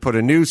off and put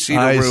a new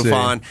cedar roof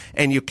on,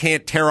 and you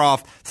can't tear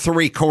off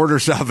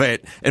 3/4 of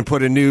it and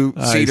put a new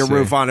cedar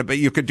roof on it, but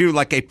you could do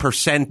like a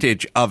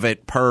percentage of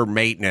it per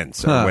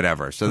maintenance or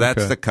whatever. So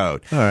that's the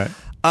code. All right.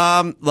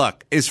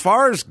 Look, as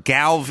far as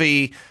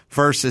Galvy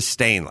versus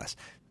stainless,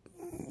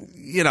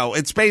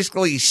 it's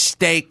basically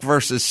steak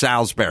versus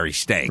Salisbury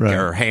steak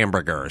or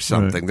hamburger or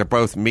something. They're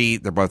both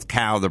meat, they're both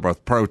cow, they're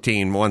both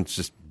protein. One's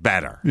just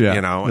better,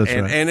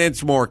 and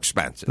it's more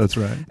expensive. That's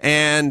right.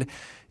 And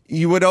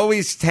you would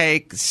always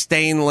take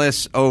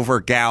stainless over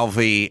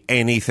Galvy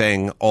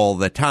anything all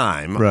the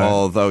time,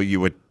 although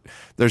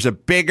there's a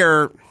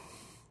bigger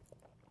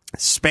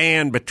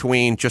span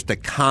between just a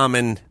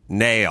common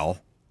nail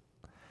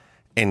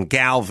and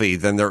Galvy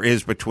than there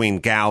is between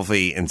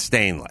Galvy and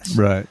stainless.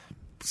 Right.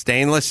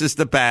 Stainless is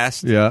the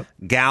best. Yeah.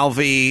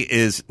 Galvy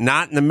is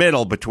not in the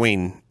middle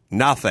between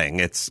nothing.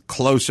 It's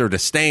closer to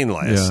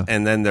stainless.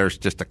 And then there's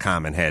just a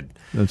common head,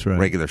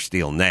 regular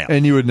steel nail.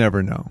 And you would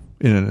never know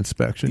in an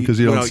inspection because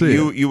you don't see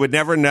it. You would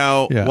never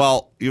know. Yeah.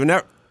 Well, you would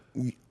never.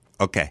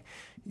 Okay.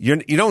 You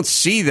don't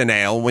see the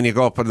nail when you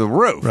go up on the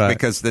roof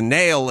because the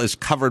nail is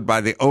covered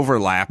by the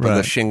overlap of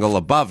the shingle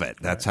above it.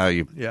 That's how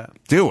you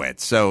do it.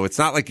 So it's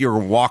not like you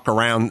walk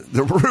around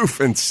the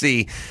roof and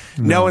see.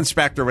 No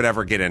inspector would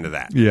ever get into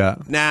that. Yeah.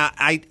 Now,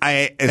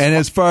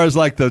 as far as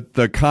like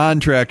the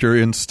contractor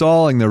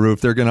installing the roof,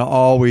 they're going to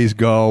always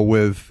go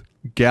with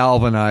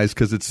galvanized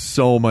because it's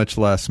so much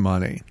less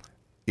money.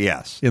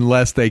 Yes.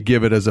 Unless they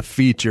give it as a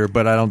feature,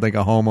 but I don't think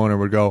a homeowner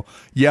would go,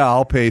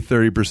 I'll pay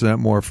 30%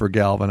 more for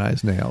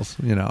galvanized nails.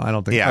 I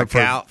don't think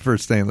for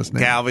stainless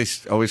nails.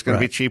 Galvy's always going to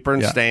be cheaper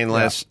than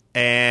stainless.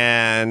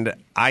 And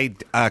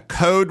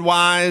code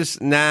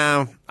wise,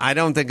 no, I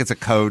don't think it's a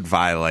code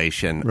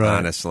violation. Right.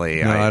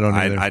 Honestly, No, I don't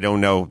either. I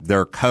don't know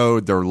their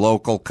code, their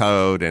local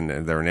code,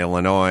 and they're in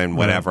Illinois and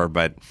whatever.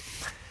 But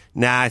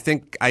I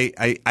think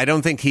I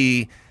don't think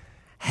he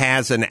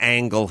has an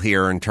angle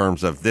here in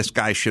terms of this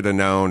guy should have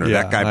known, or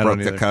that guy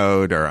broke the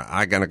code, or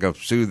I gotta go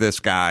sue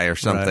this guy or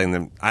something.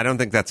 Right. I don't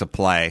think that's a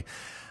play.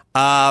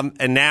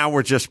 And now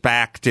we're just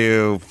back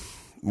to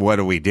what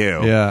do we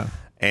do? Yeah,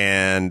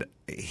 and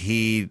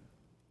he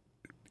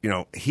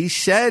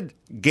said,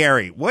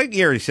 Gary, what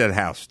year he said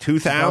house?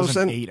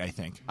 2008, I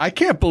think. I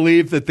can't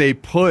believe that they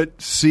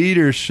put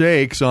cedar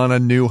shakes on a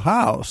new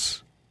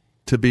house,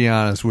 to be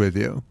honest with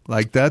you.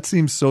 Like, that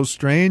seems so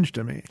strange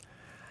to me.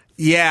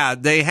 Yeah,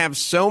 they have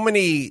so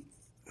many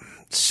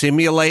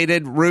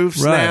simulated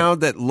roofs now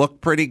that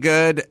look pretty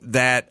good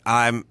that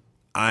I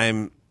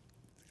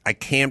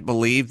can't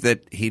believe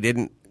that he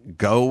didn't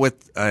go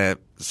with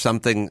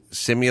something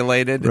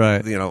simulated.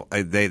 Right.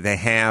 They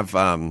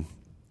have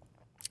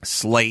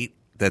slate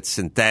that's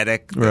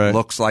synthetic, that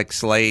looks like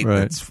slate,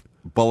 that's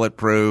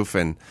bulletproof,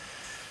 and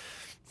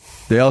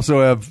they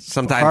also have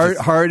sometimes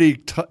hardy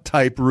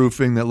type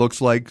roofing that looks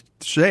like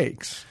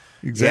shakes.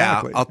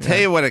 Exactly. Yeah, I'll tell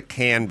you what it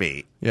can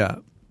be. Yeah.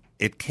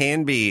 It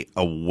can be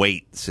a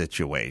weight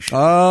situation.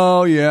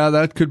 Oh, yeah,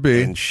 that could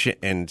be.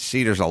 And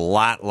cedar's a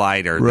lot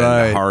lighter than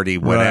the hardy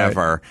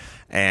whatever.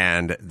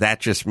 And that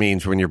just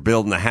means when you're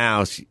building a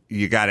house,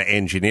 you got to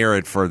engineer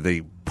it for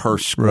the per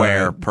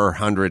square, per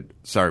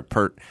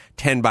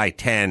 10 by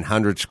 10,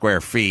 100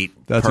 square feet.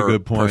 That's a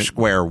good point. Per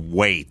square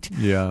weight,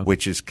 yeah,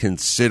 which is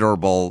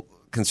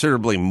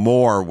considerably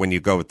more when you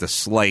go with the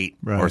slate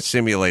or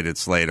simulated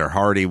slate or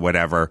hardy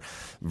whatever,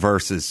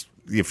 versus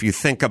if you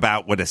think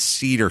about what a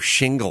cedar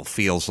shingle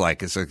feels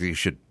like, it's like you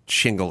should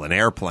shingle an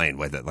airplane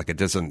with it. Like it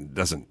doesn't.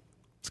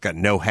 It's got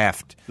no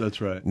heft.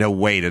 That's right. No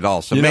weight at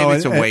all. So maybe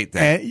it's a weight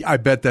thing. And I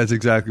bet that's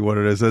exactly what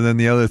it is. And then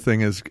the other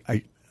thing is,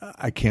 I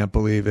can't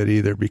believe it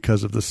either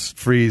because of this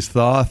freeze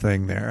thaw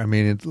thing there. I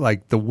mean, it's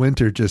like the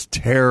winter just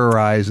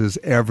terrorizes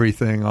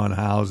everything on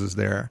houses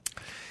there.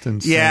 It's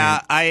insane.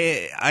 Yeah,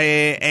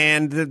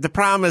 and the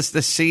problem is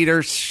the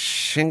cedar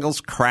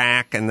shingles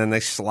crack and then they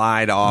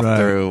slide off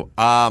through.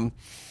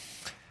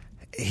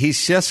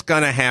 He's just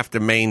going to have to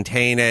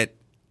maintain it,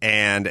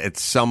 and at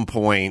some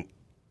point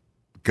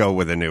go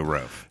with a new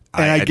roof.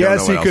 And I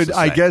guess he could.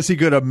 I guess he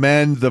could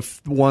amend the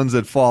ones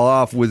that fall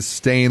off with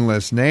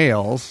stainless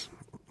nails.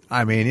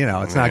 I mean,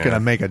 it's not going to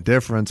make a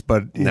difference,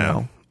 but you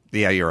know.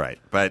 Yeah, you're right.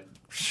 But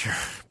sure,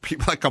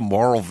 people like a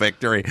moral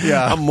victory.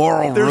 Yeah, a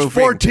moral. There's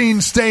roofing.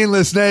 14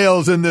 stainless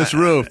nails in this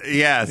roof.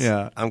 Yes.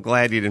 Yeah. I'm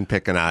glad you didn't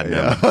pick an odd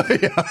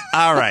number.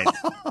 All right.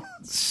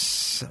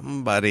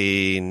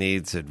 Somebody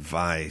needs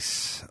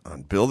advice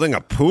on building a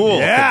pool.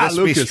 Yeah, could this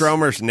Lucas. be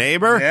Stromer's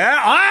neighbor?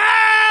 Yeah.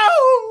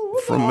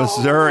 From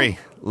Missouri.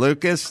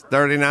 Lucas,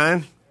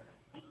 39.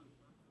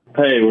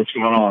 Hey, what's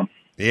going on?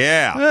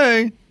 Yeah.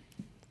 Hey.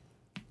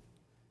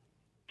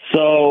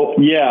 So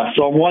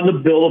I'm wanting to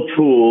build a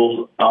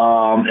pool,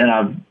 and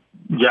I've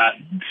got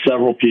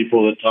several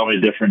people that tell me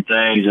different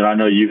things, and I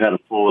know you've had a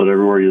pool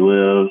everywhere you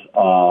live,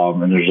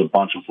 and there's a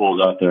bunch of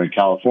pools out there in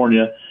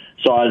California.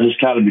 So I just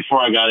kind of, before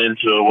I got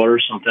into it, what are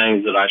some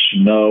things that I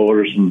should know? What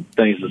are some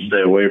things to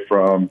stay away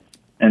from?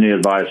 Any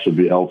advice would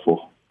be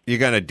helpful. You're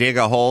going to dig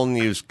a hole and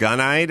use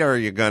gunite, or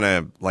you're going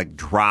to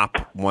drop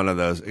one of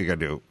those? You're going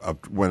to do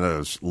one of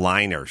those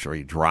liners where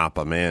you drop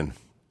them in.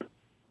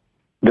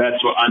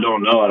 That's what I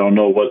don't know. I don't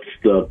know what's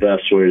the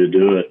best way to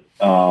do it.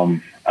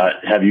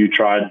 Have you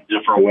tried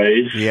different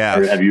ways? Yeah.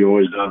 Or have you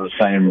always done the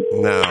same?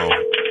 No,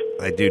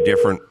 I do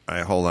different.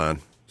 Hold on.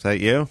 Is that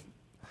you?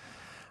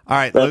 All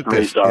right, That's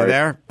Lucas, me, you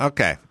there?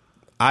 Okay.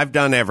 I've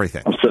done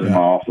everything. I'm sitting in my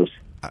office.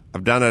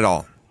 I've done it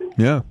all.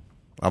 Yeah.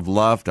 I've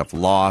loved, I've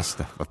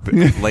lost,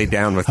 I've laid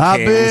down with I've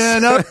kings.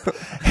 been up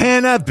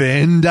and I've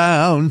been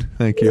down.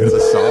 Thank you. It's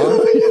a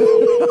song?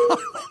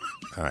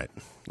 All right.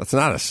 That's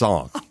not a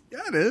song.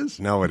 Yeah, it is.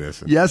 No, it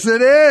isn't. Yes,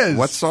 it is.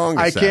 What song is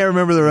I that? can't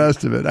remember the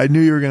rest of it. I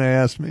knew you were going to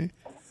ask me.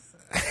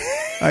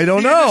 I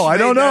don't know. I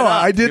don't know.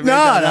 I did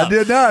not. I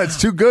did not.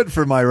 It's too good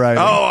for my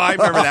writing. Oh, I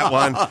remember that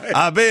one.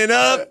 I've been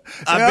up,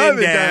 I've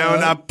been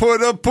down, I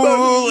put a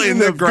pool in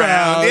the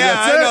ground. Yeah,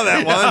 I know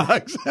that one. Yeah,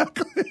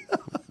 exactly.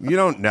 You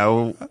don't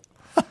know.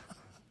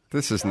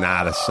 This is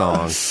not a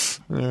song.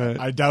 Right.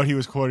 I doubt he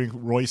was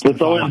quoting Royce.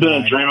 It's always been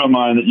a dream of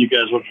mine that you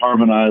guys would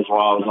harmonize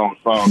while I was on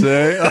the phone.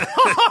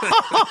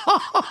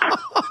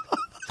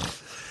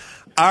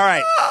 All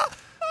right.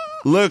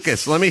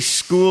 Lucas, let me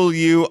school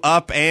you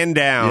up and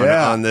down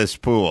on this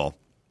pool.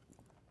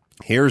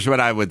 Here's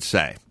what I would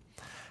say.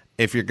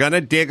 If you're going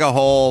to dig a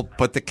hole,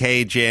 put the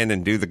cage in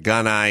and do the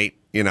gunite,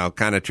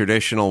 kind of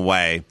traditional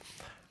way,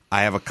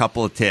 I have a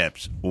couple of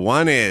tips.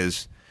 One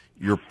is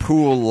your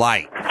pool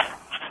light.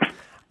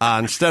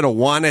 Instead of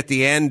one at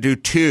the end, do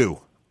two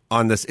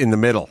on this in the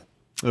middle.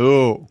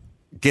 Oh.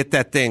 Get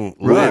that thing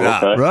lit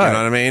up. Right. You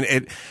know what I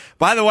mean?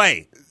 By the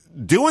way,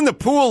 doing the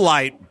pool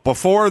light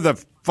before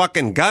the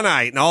fucking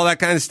gunite and all that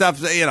kind of stuff,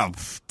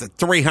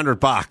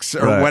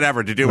 $300 or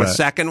whatever to do a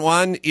second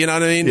one. You know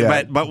what I mean?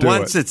 Yeah, but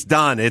once it's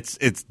done, it's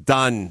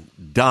done.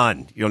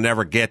 You'll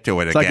never get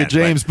to it It's again. like a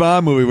James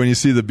Bond movie when you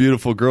see the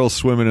beautiful girl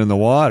swimming in the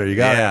water. You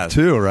got to have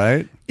two,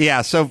 right?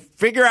 Yeah, so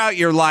figure out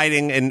your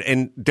lighting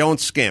and don't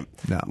skimp.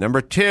 No.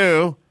 Number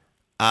 2,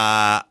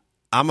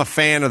 I'm a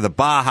fan of the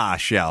Baja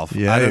shelf.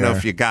 Yeah, I don't know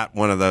if you got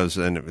one of those,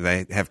 and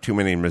they have too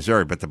many in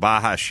Missouri, but the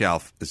Baja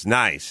shelf is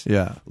nice.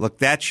 Yeah. Look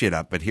that shit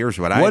up, but here's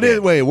what I did.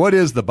 What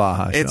is the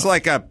Baja shelf? It's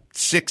like a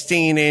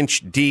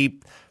 16-inch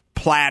deep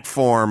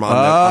platform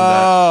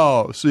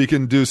on the... so you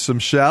can do some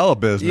shallow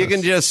business. You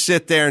can just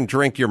sit there and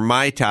drink your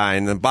Mai Tai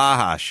in the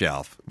Baja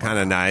shelf. Kind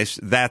of nice.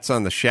 That's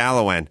on the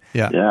shallow end.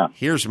 Yeah.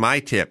 Here's my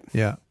tip.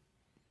 Yeah.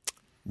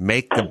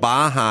 Make the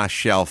Baja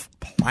shelf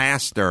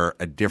plaster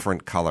a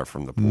different color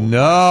from the pool.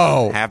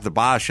 No. Have the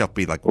Baja shelf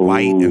be like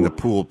white and the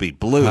pool be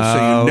blue, so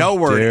you know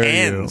where it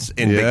ends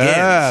and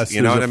begins.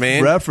 You know what I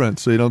mean?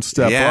 Reference, so you don't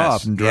step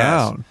off and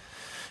drown. Yes.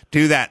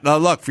 Do that. Now,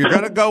 look, if you're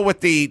going to go with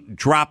the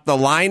drop the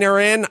liner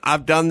in,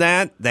 I've done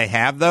that. They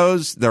have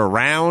those. They're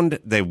round.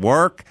 They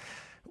work.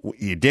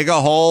 You dig a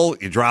hole.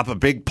 You drop a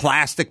big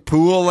plastic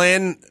pool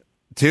in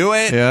to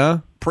it.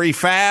 Yeah.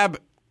 Prefab,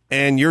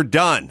 and you're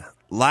done.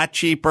 A lot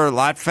cheaper, a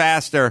lot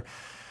faster.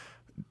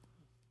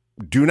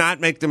 Do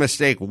not make the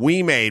mistake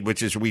we made,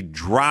 which is we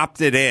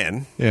dropped it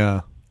in.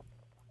 Yeah.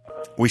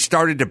 We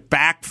started to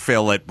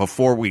backfill it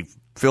before we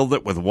filled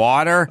it with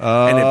water,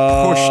 and it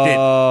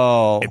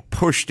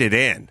pushed it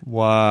in.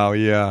 Wow,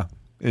 yeah.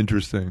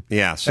 Interesting.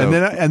 Yeah, so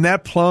and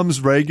that plumb's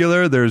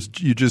regular.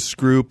 You just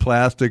screw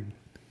plastic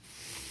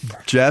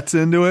jets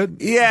into it.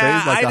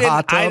 Yeah, like a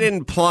hot tub? I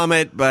didn't plumb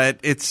it,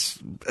 but it's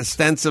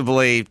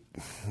ostensibly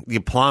you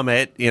plumb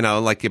it,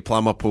 like you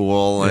plumb a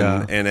pool,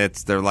 and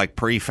they're like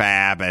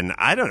prefab, and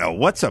I don't know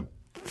what's a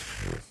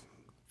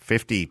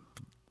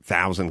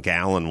 50,000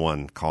 gallon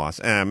one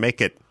cost. Make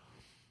it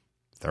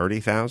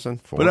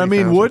 30,000. But I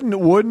mean,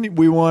 wouldn't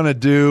we want to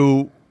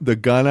do the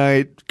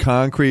gunite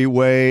concrete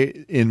way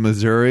in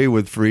Missouri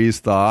with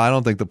freeze thaw? I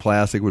don't think the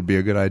plastic would be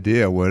a good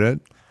idea, would it?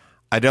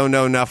 I don't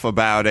know enough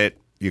about it.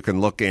 You can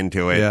look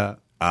into it. Yeah.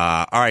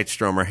 All right,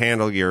 Stromer,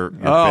 handle your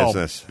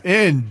business.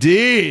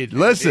 Indeed.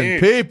 Listen,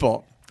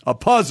 people, a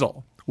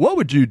puzzle. What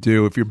would you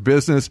do if your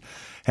business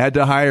had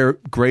to hire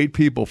great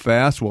people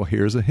fast? Well,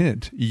 here's a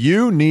hint.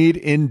 You need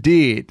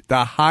Indeed,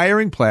 the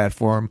hiring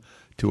platform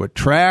to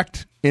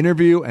attract,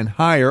 interview, and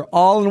hire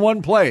all in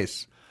one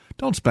place.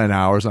 Don't spend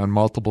hours on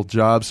multiple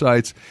job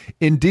sites.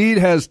 Indeed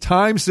has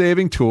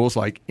time-saving tools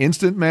like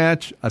Instant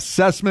Match,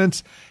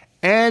 assessments,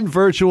 and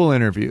virtual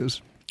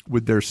interviews.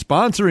 With their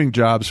sponsoring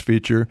jobs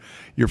feature,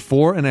 you're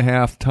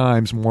 4.5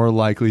 times more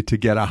likely to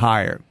get a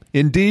hire.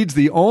 Indeed's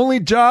the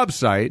only job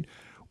site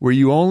where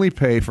you only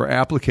pay for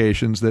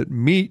applications that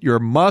meet your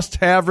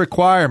must-have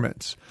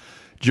requirements.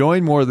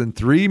 Join more than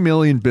 3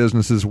 million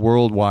businesses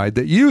worldwide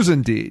that use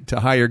Indeed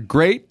to hire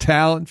great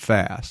talent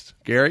fast.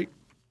 Gary?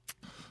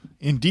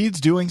 Indeed's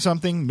doing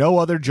something no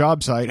other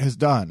job site has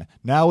done.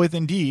 Now with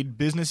Indeed,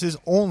 businesses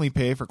only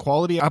pay for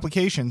quality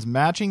applications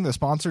matching the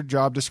sponsored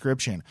job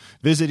description.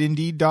 Visit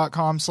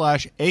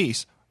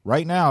Indeed.com/ace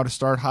right now to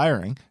start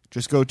hiring.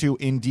 Just go to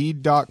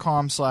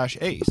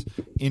Indeed.com/ace.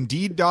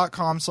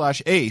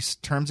 Indeed.com/ace.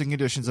 Terms and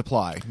conditions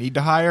apply. Need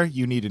to hire?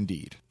 You need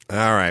Indeed.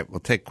 All right. We'll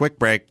take a quick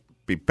break.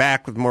 Be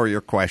back with more of your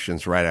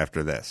questions right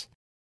after this.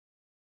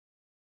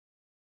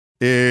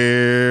 All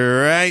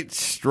right,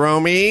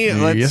 Stromy,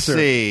 let's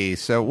see.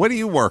 So what are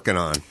you working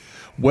on?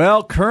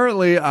 Well,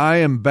 currently I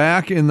am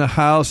back in the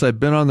house. I've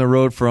been on the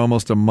road for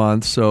almost a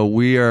month, so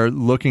we are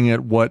looking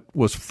at what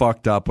was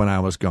fucked up when I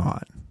was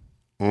gone.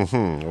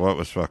 Mm-hmm. What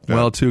was fucked up?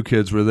 Well, 2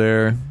 kids were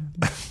there,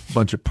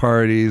 bunch of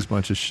parties,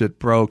 bunch of shit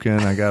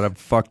broken. I got a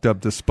fucked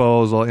up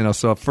disposal,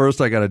 so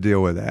first I got to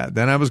deal with that.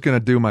 Then I was going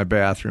to do my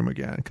bathroom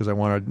again because I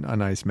wanted a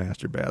nice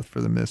master bath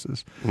for the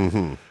missus.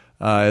 Mm-hmm.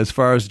 As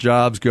far as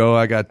jobs go,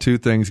 I got 2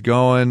 things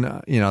going.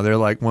 They're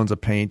like, one's a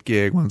paint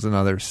gig, one's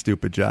another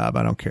stupid job.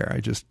 I don't care. I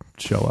just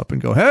show up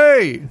and go,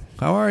 hey,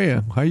 how are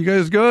you? How you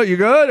guys good? You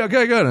good?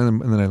 Okay, good.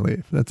 And then I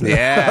leave. That's it.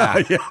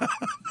 Yeah. Yeah.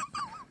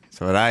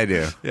 That's what I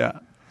do. Yeah,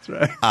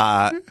 that's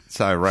right.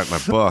 So I write my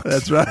books.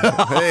 That's right.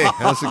 Hey,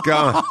 how's it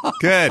going?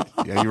 Good.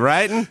 Are you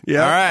writing?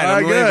 Yeah. All right,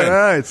 I'm good. leaving. All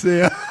right, see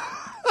ya.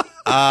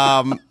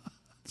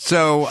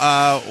 So,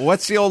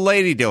 what's the old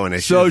lady doing?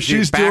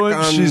 She's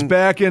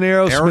back in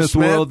Aerosmith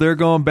world. They're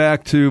going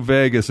back to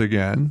Vegas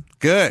again.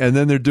 Good. And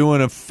then they're doing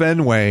a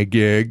Fenway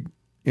gig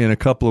in a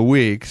couple of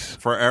weeks.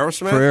 For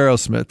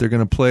Aerosmith? They're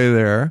going to play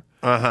there.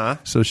 Uh-huh.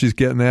 So she's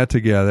getting that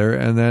together.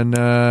 And then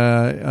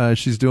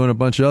she's doing a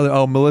bunch of other...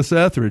 Oh, Melissa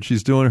Etheridge.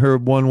 She's doing her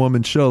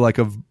one-woman show, like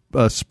a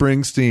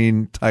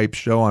Springsteen-type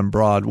show on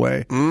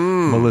Broadway.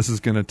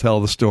 Melissa's going to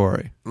tell the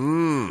story.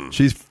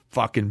 She's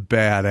fucking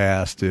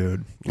badass,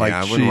 dude. Like,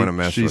 I wouldn't want to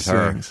mess with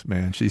her. She sings,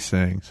 man. She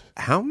sings.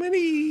 How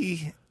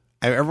many...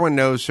 Everyone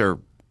knows her...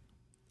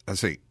 Let's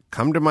see.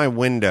 Come to my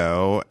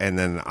window, and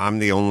then I'm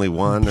the only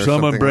one. Or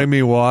Someone bring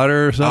me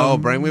water or something. Oh,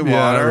 bring me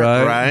water.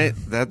 Yeah, right.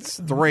 That's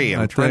 3.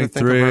 I'm I trying to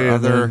think 3, of her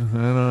other... I don't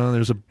know.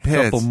 There's a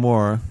couple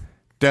more.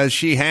 Does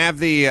she have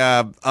the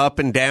up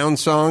and down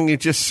song you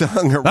just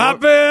sung? Or I've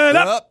been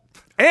up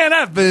and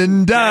I've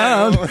been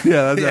down.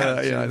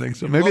 Yeah, I think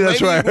so. Maybe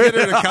that's right. Get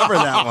her to cover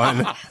that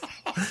one.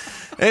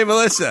 Hey,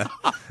 Melissa,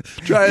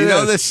 Try you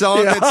know this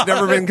song that's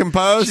never been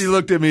composed? She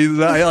looked at me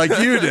like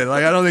you did.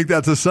 Like, I don't think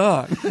that's a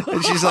song.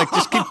 And she's like,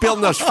 just keep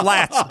building those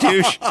flats,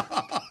 douche.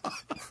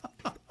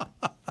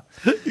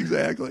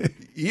 Exactly.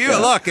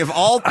 Look, if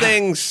all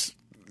things,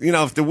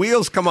 if the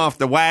wheels come off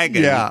the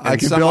wagon, I and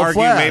can some build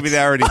argue flats. maybe they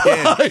already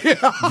did,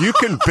 you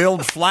can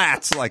build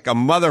flats like a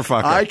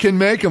motherfucker. I can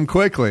make them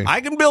quickly.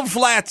 I can build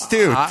flats,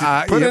 too.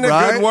 Put in a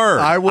right? good word.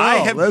 I will. I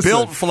have Listen.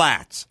 built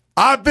flats.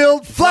 I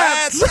built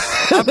flats.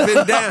 Up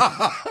and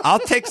down. I'll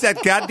take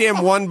that goddamn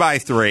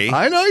 1x3.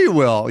 I know you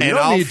will. You and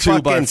don't I'll need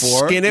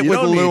 2x4. Skin it you with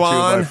don't need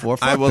Luan. 2x4.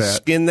 Fuck I will that.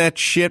 skin that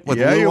shit with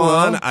Yeah, you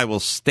Luan. will. I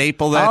will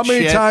staple that How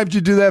many shit. times did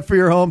you do that for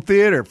your home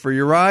theater, for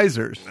your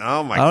risers?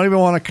 Oh, my I don't even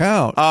want to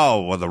count.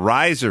 Oh, well, the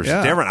riser's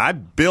different. I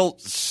built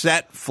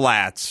set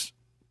flats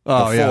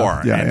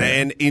before.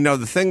 And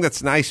the thing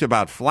that's nice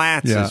about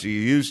flats is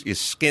you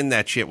skin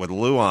that shit with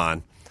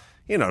Luan,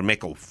 to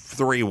make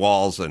 3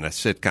 walls in a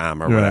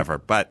sitcom or whatever.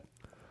 But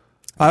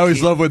I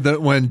always love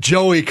when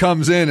Joey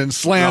comes in and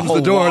slams the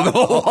door. The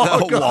whole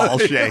wall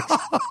shakes.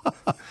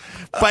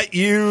 But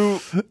you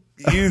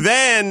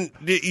then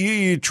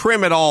you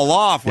trim it all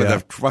off with a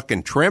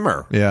fucking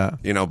trimmer. Yeah,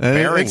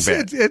 bearing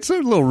bit. It's a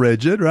little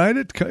rigid, right?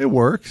 It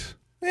works.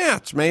 Yeah,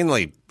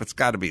 it's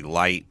got to be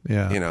light.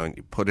 Yeah, and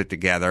you put it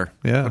together.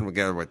 Yeah, put them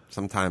together with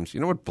sometimes. You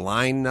know what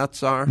blind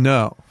nuts are?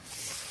 No,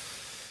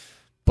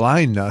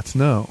 blind nuts.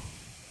 No,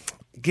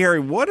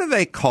 Gary, what do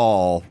they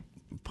call?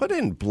 Put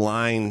in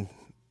blind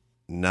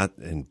nut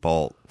and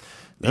bolt.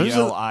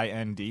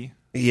 BLIND.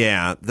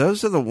 Yeah,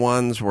 those are the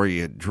ones where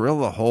you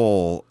drill a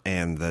hole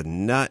and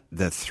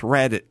the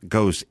thread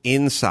goes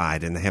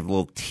inside and they have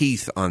little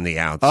teeth on the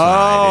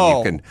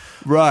outside. And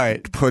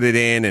you can put it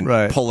in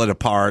and pull it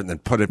apart and then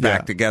put it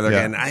back together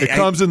again. It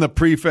comes in the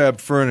prefab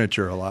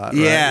furniture a lot.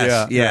 Right?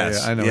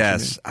 Yes. I know.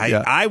 Yes, what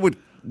you mean.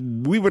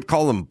 We would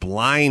call them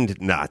blind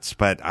nuts,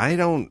 but I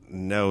don't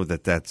know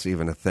that that's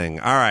even a thing.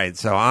 All right,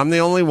 so I'm the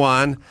only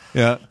one.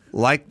 Yeah.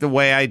 Like the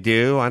way I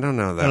do. I don't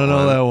know that one. I don't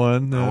know that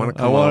one. No.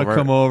 I want to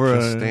come over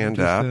and stand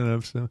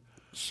up.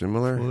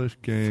 Similar. Foolish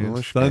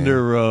Games.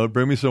 Thunder Road.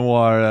 Bring me some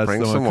water. That's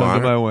the one.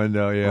 Come to my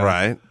window. Yeah.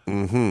 Right.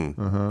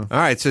 Mm-hmm. All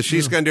right, so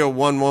she's going to do a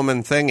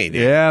one-woman thingy. Dude.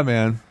 Yeah,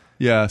 man.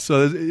 Yeah,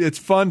 so it's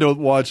fun to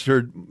watch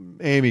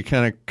Amy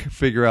kind of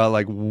figure out,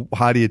 like,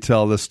 how do you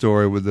tell this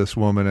story with this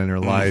woman in her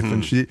life?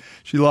 And she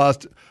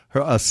lost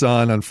a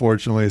son,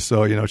 unfortunately,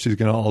 so, she's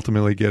going to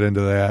ultimately get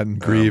into that and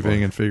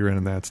grieving and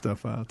figuring that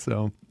stuff out.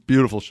 So,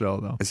 beautiful show,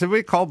 though. Is it what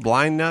we call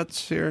blind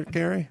nuts here,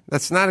 Gary?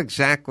 That's not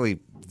exactly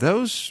 –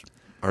 those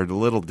are a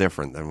little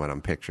different than what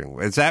I'm picturing.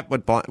 Is that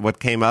what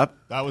came up?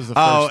 That was the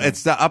first one.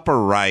 It's the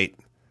upper right.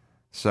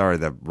 Sorry,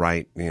 the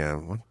right – yeah,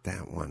 what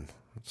that one?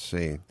 Let's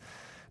see.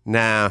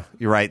 Nah,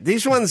 you're right.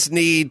 These ones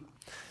need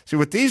 – see,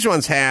 what these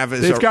ones have is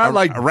they've got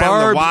like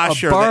around the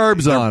washer,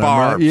 barbs on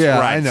barbs, them. Right? Yeah,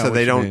 right, I know so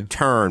they don't mean.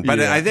 turn. But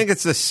I think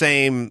it's the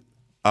same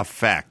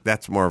effect.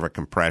 That's more of a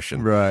compression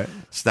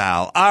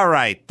style. All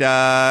right,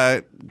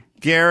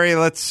 Gary,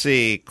 let's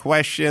see.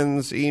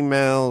 Questions,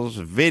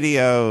 emails,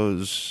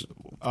 videos,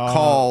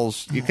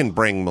 calls. You can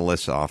bring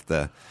Melissa off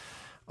the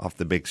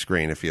big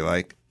screen if you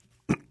like.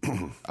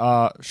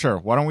 Sure.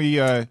 Why don't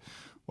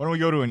we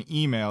go to an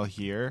email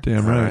here?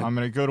 Damn right. I'm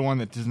going to go to one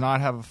that does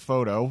not have a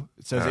photo.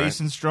 It says, All right.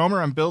 Ace and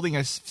Stromer, I'm building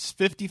a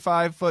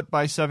 55-foot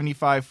by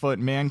 75-foot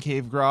man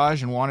cave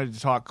garage and wanted to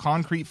talk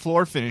concrete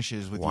floor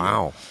finishes with you.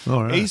 Wow.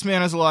 All right. Ace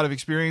Man has a lot of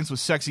experience with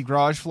sexy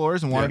garage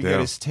floors and wanted to get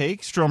his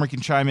take. Stromer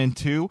can chime in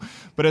too,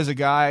 but as a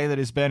guy that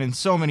has been in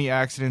so many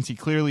accidents, he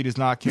clearly does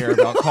not care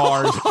about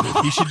cars.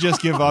 He should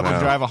just give up and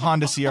drive a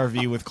Honda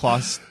CR-V with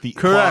cloth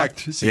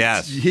Correct.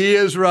 Yes. He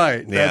is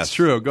right. Yes. That's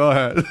true. Go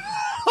ahead.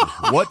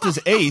 What does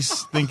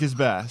Ace think is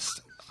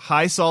best?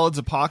 High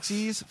solids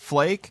epoxies,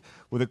 flake,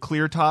 with a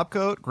clear top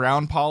coat,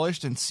 ground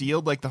polished and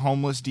sealed like the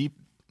homeless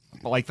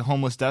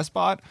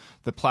despot,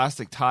 the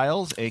plastic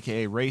tiles,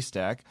 aka race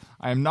deck.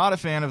 I am not a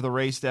fan of the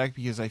race deck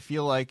because I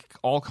feel like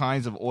all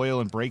kinds of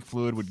oil and brake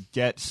fluid would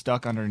get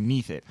stuck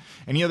underneath it.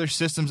 Any other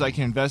systems I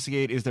can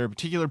investigate? Is there a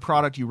particular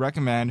product you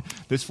recommend?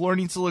 This floor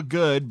needs to look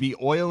good, be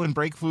oil and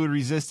brake fluid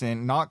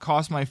resistant, not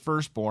cost my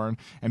firstborn,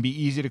 and be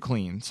easy to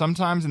clean.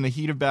 Sometimes in the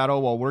heat of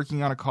battle while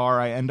working on a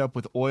car, I end up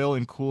with oil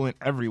and coolant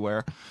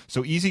everywhere.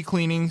 So easy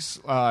cleaning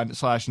 /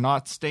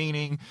 not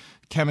staining,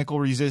 chemical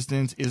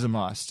resistance is a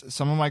must.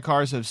 Some of my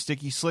cars have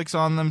sticky slicks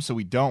on them, so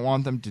we don't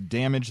want them to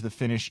damage the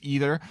finish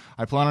either.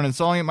 I plan on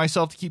installing it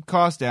myself to keep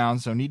costs down,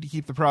 so need to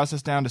keep the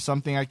process down to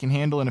something I can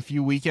handle in a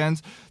few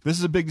weekends. This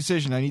is a big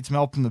decision. I need some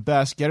help from the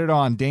best. Get it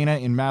on, Dana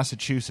in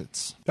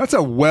Massachusetts. That's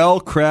a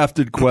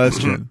well-crafted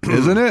question,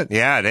 isn't it?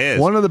 Yeah, it is.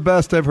 One of the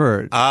best I've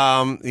heard.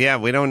 Yeah,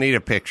 we don't need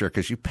a picture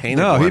because you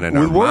painted one in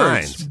our with words.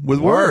 minds. With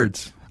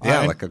words.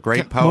 Yeah, like a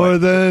great poet. More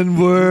than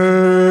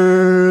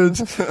words.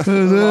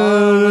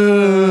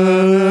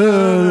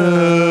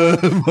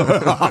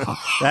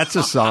 That's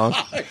a song.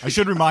 I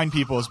should remind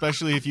people,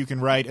 especially if you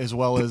can write as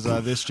well as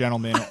this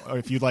gentleman, or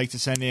if you'd like to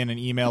send in an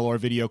email or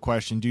video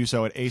question, do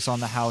so at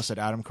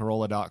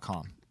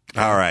aceonthehouse@adamcarolla.com.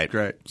 All right.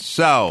 Great.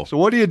 So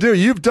what do you do?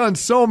 You've done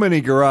so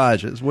many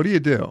garages. What do you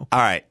do? all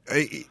right.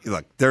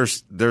 Look,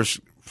 there's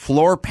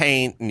floor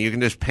paint, and you can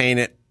just paint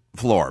it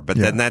floor, but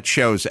then that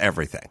shows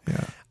everything.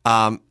 Yeah.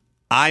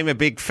 I'm a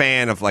big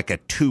fan of like a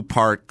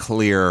 2-part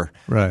clear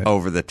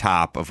over the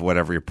top of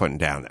whatever you're putting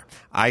down there.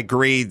 I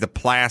agree. The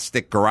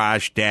plastic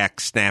garage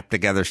deck, snap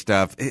together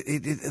stuff,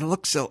 it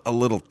looks a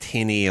little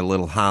tinny, a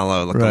little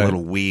hollow, a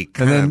little weak.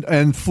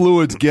 And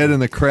fluids get in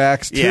the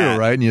cracks too,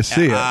 right? And you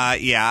see it.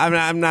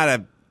 I'm not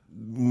a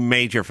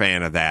major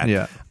fan of that.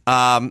 Yeah.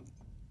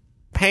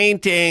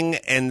 Painting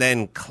and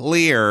then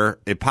clear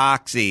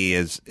epoxy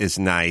is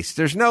nice.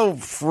 There's no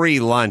free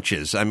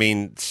lunches. I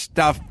mean,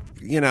 stuff,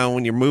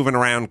 when you're moving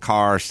around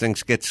cars,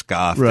 things get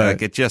scuffed. Right.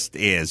 Like it just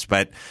is.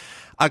 But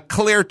a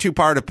clear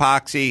 2-part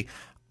epoxy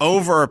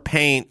over a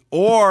paint,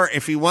 or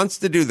if he wants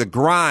to do the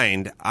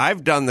grind,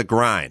 I've done the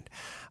grind.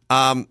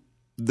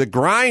 The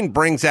grind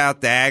brings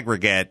out the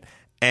aggregate,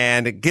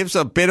 and it gives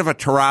a bit of a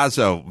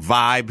terrazzo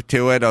vibe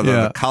to it,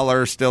 although the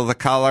color is still the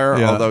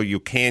color, although you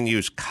can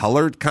use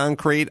colored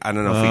concrete. I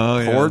don't know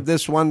if he poured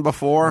this one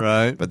before,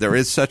 but there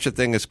is such a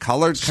thing as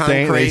colored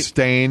concrete. They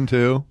stain,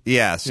 too.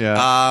 Yes.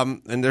 Yeah.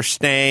 And they're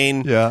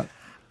stained. Yeah.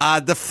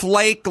 The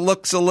flake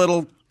looks a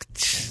little...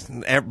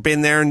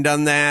 Been there and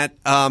done that.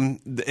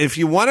 If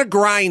you want to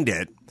grind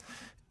it,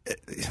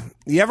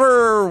 you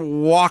ever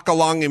walk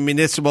along a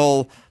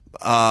municipal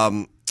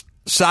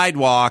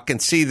sidewalk and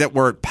see that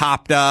where it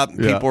popped up,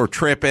 people are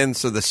tripping,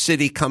 so the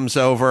city comes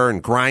over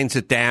and grinds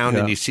it down,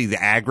 and you see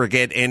the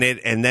aggregate in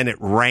it, and then it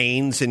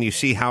rains, and you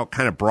see how it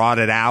kind of brought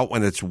it out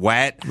when it's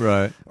wet.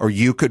 Right. Or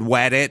you could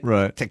wet it.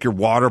 Right. Take your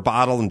water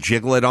bottle and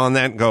jiggle it on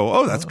that and go,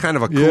 oh, that's kind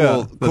of a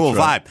cool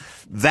vibe.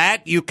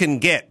 That you can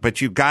get,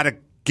 but you got to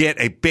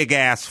get a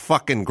big-ass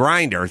fucking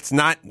grinder. It's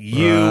not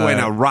you in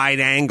a right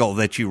angle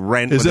that you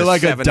rent. Is with it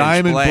like a 7-inch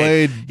diamond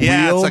blade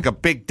Yeah, wheel? it's like a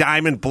big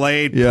diamond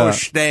blade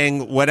push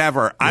thing,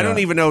 whatever. I don't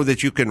even know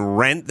that you can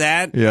rent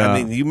that. Yeah.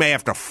 I mean, you may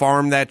have to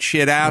farm that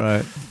shit out.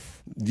 Right.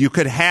 You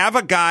could have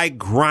a guy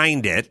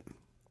grind it,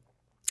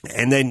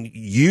 and then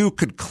you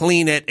could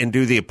clean it and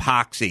do the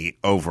epoxy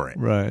over it.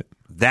 Right.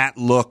 That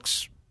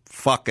looks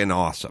fucking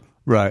awesome.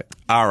 Right.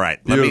 All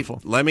right.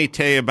 Beautiful. Let me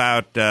tell you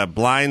about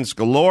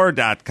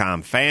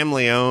blindsgalore.com,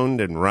 family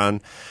owned and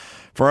run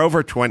for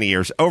over 20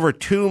 years. Over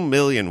 2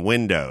 million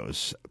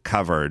windows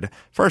covered.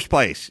 First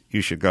place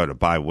you should go to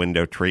buy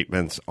window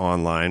treatments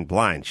online,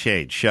 blinds,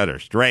 shades,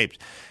 shutters, drapes,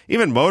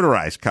 even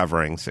motorized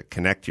coverings that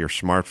connect to your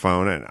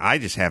smartphone. And I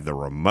just have the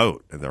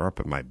remote, and they're up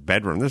in my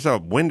bedroom. There's a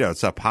window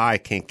that's up high. I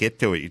can't get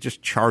to it. You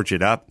just charge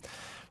it up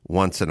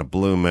once in a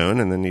blue moon,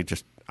 and then you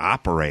just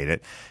operate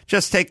it.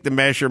 Just take the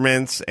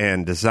measurements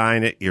and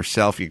design it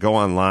yourself. You go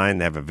online,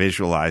 they have a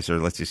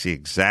visualizer, lets you see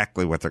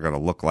exactly what they're going to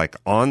look like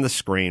on the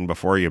screen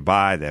before you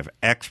buy. They have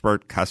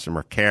expert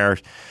customer care.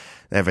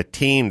 They have a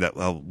team that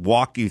will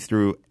walk you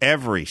through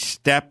every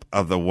step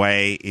of the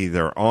way,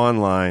 either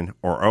online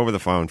or over the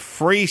phone.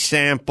 Free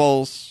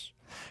samples,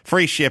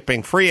 free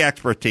shipping, free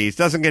expertise.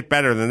 Doesn't get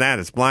better than that.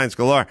 It's Blinds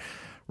Galore.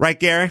 Right,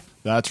 Gary?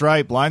 That's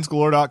right.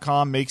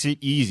 BlindsGalore.com makes it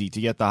easy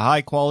to get the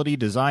high-quality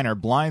designer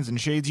blinds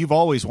and shades you've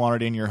always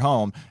wanted in your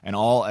home, and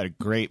all at a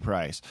great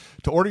price.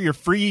 To order your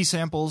free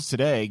samples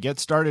today,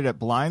 get started at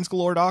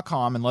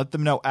BlindsGalore.com and let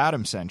them know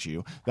Adam sent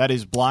you. That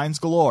is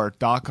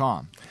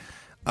BlindsGalore.com.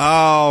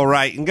 All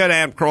right. You can go to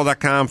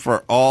AdamCarolla.com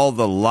for all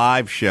the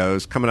live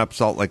shows. Coming up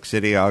Salt Lake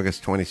City,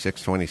 August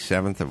 26th,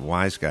 27th at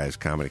Wise Guys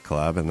Comedy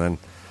Club, and then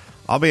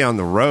I'll be on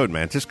the road,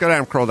 man. Just go to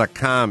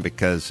AdamCarolla.com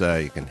because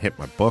you can hit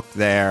my book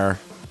there.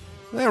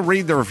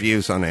 Read the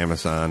reviews on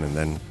Amazon and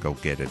then go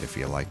get it if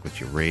you like what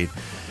you read.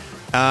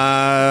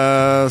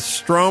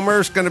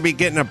 Stromer's going to be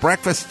getting a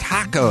breakfast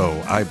taco,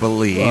 I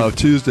believe. Oh,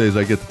 Tuesdays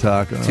I get the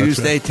taco.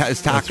 Tuesday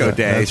is taco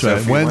day. That's so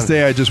right.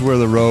 Wednesday I just wear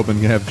the robe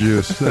and have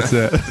juice. That's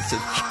it.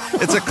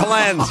 It's a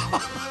cleanse.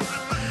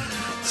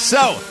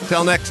 So,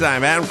 till next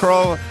time, Adam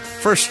Carolla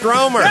for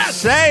Stromer. Yes.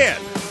 Say it.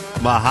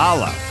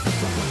 Mahalo.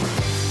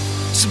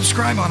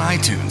 Subscribe on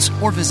iTunes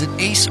or visit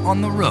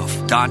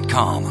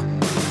aceontheroof.com.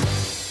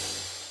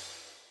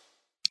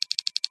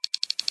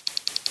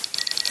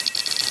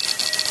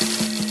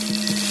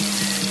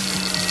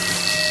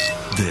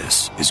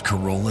 This is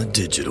Corolla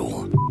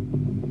Digital.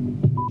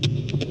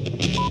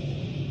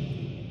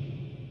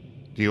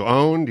 Do you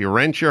own? Do you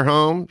rent your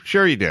home?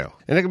 Sure you do.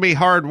 And it can be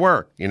hard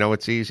work. You know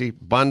it's easy?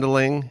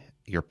 Bundling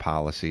your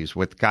policies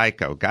with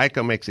Geico.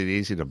 Geico makes it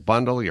easy to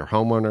bundle your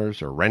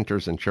homeowners or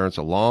renters insurance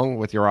along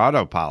with your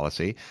auto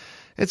policy.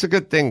 It's a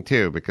good thing,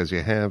 too, because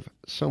you have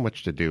so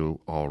much to do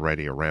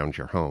already around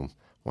your home.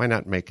 Why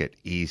not make it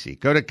easy?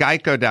 Go to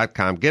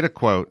geico.com, get a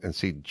quote, and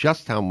see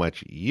just how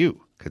much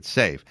you could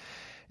save.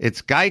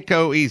 It's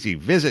Geico easy.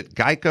 Visit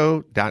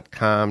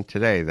geico.com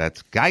today.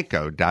 That's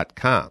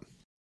geico.com.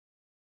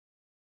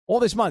 All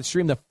this month,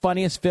 stream the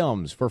funniest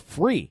films for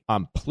free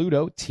on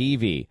Pluto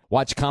TV.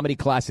 Watch comedy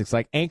classics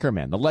like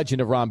Anchorman, The Legend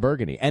of Ron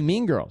Burgundy, and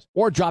Mean Girls.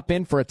 Or drop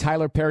in for a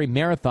Tyler Perry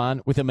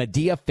marathon with a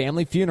Medea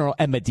family funeral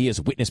and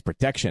Medea's witness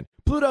protection.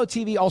 Pluto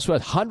TV also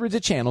has hundreds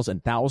of channels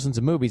and thousands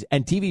of movies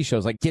and TV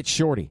shows like Get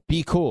Shorty,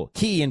 Be Cool,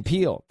 Key and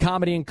Peele,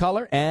 Comedy in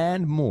Color,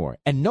 and more.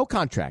 And no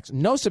contracts,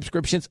 no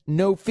subscriptions,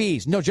 no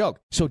fees. No joke.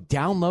 So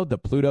download the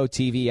Pluto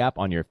TV app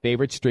on your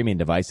favorite streaming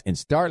device and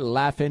start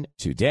laughing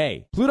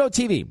today. Pluto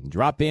TV.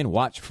 Drop in,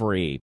 watch free.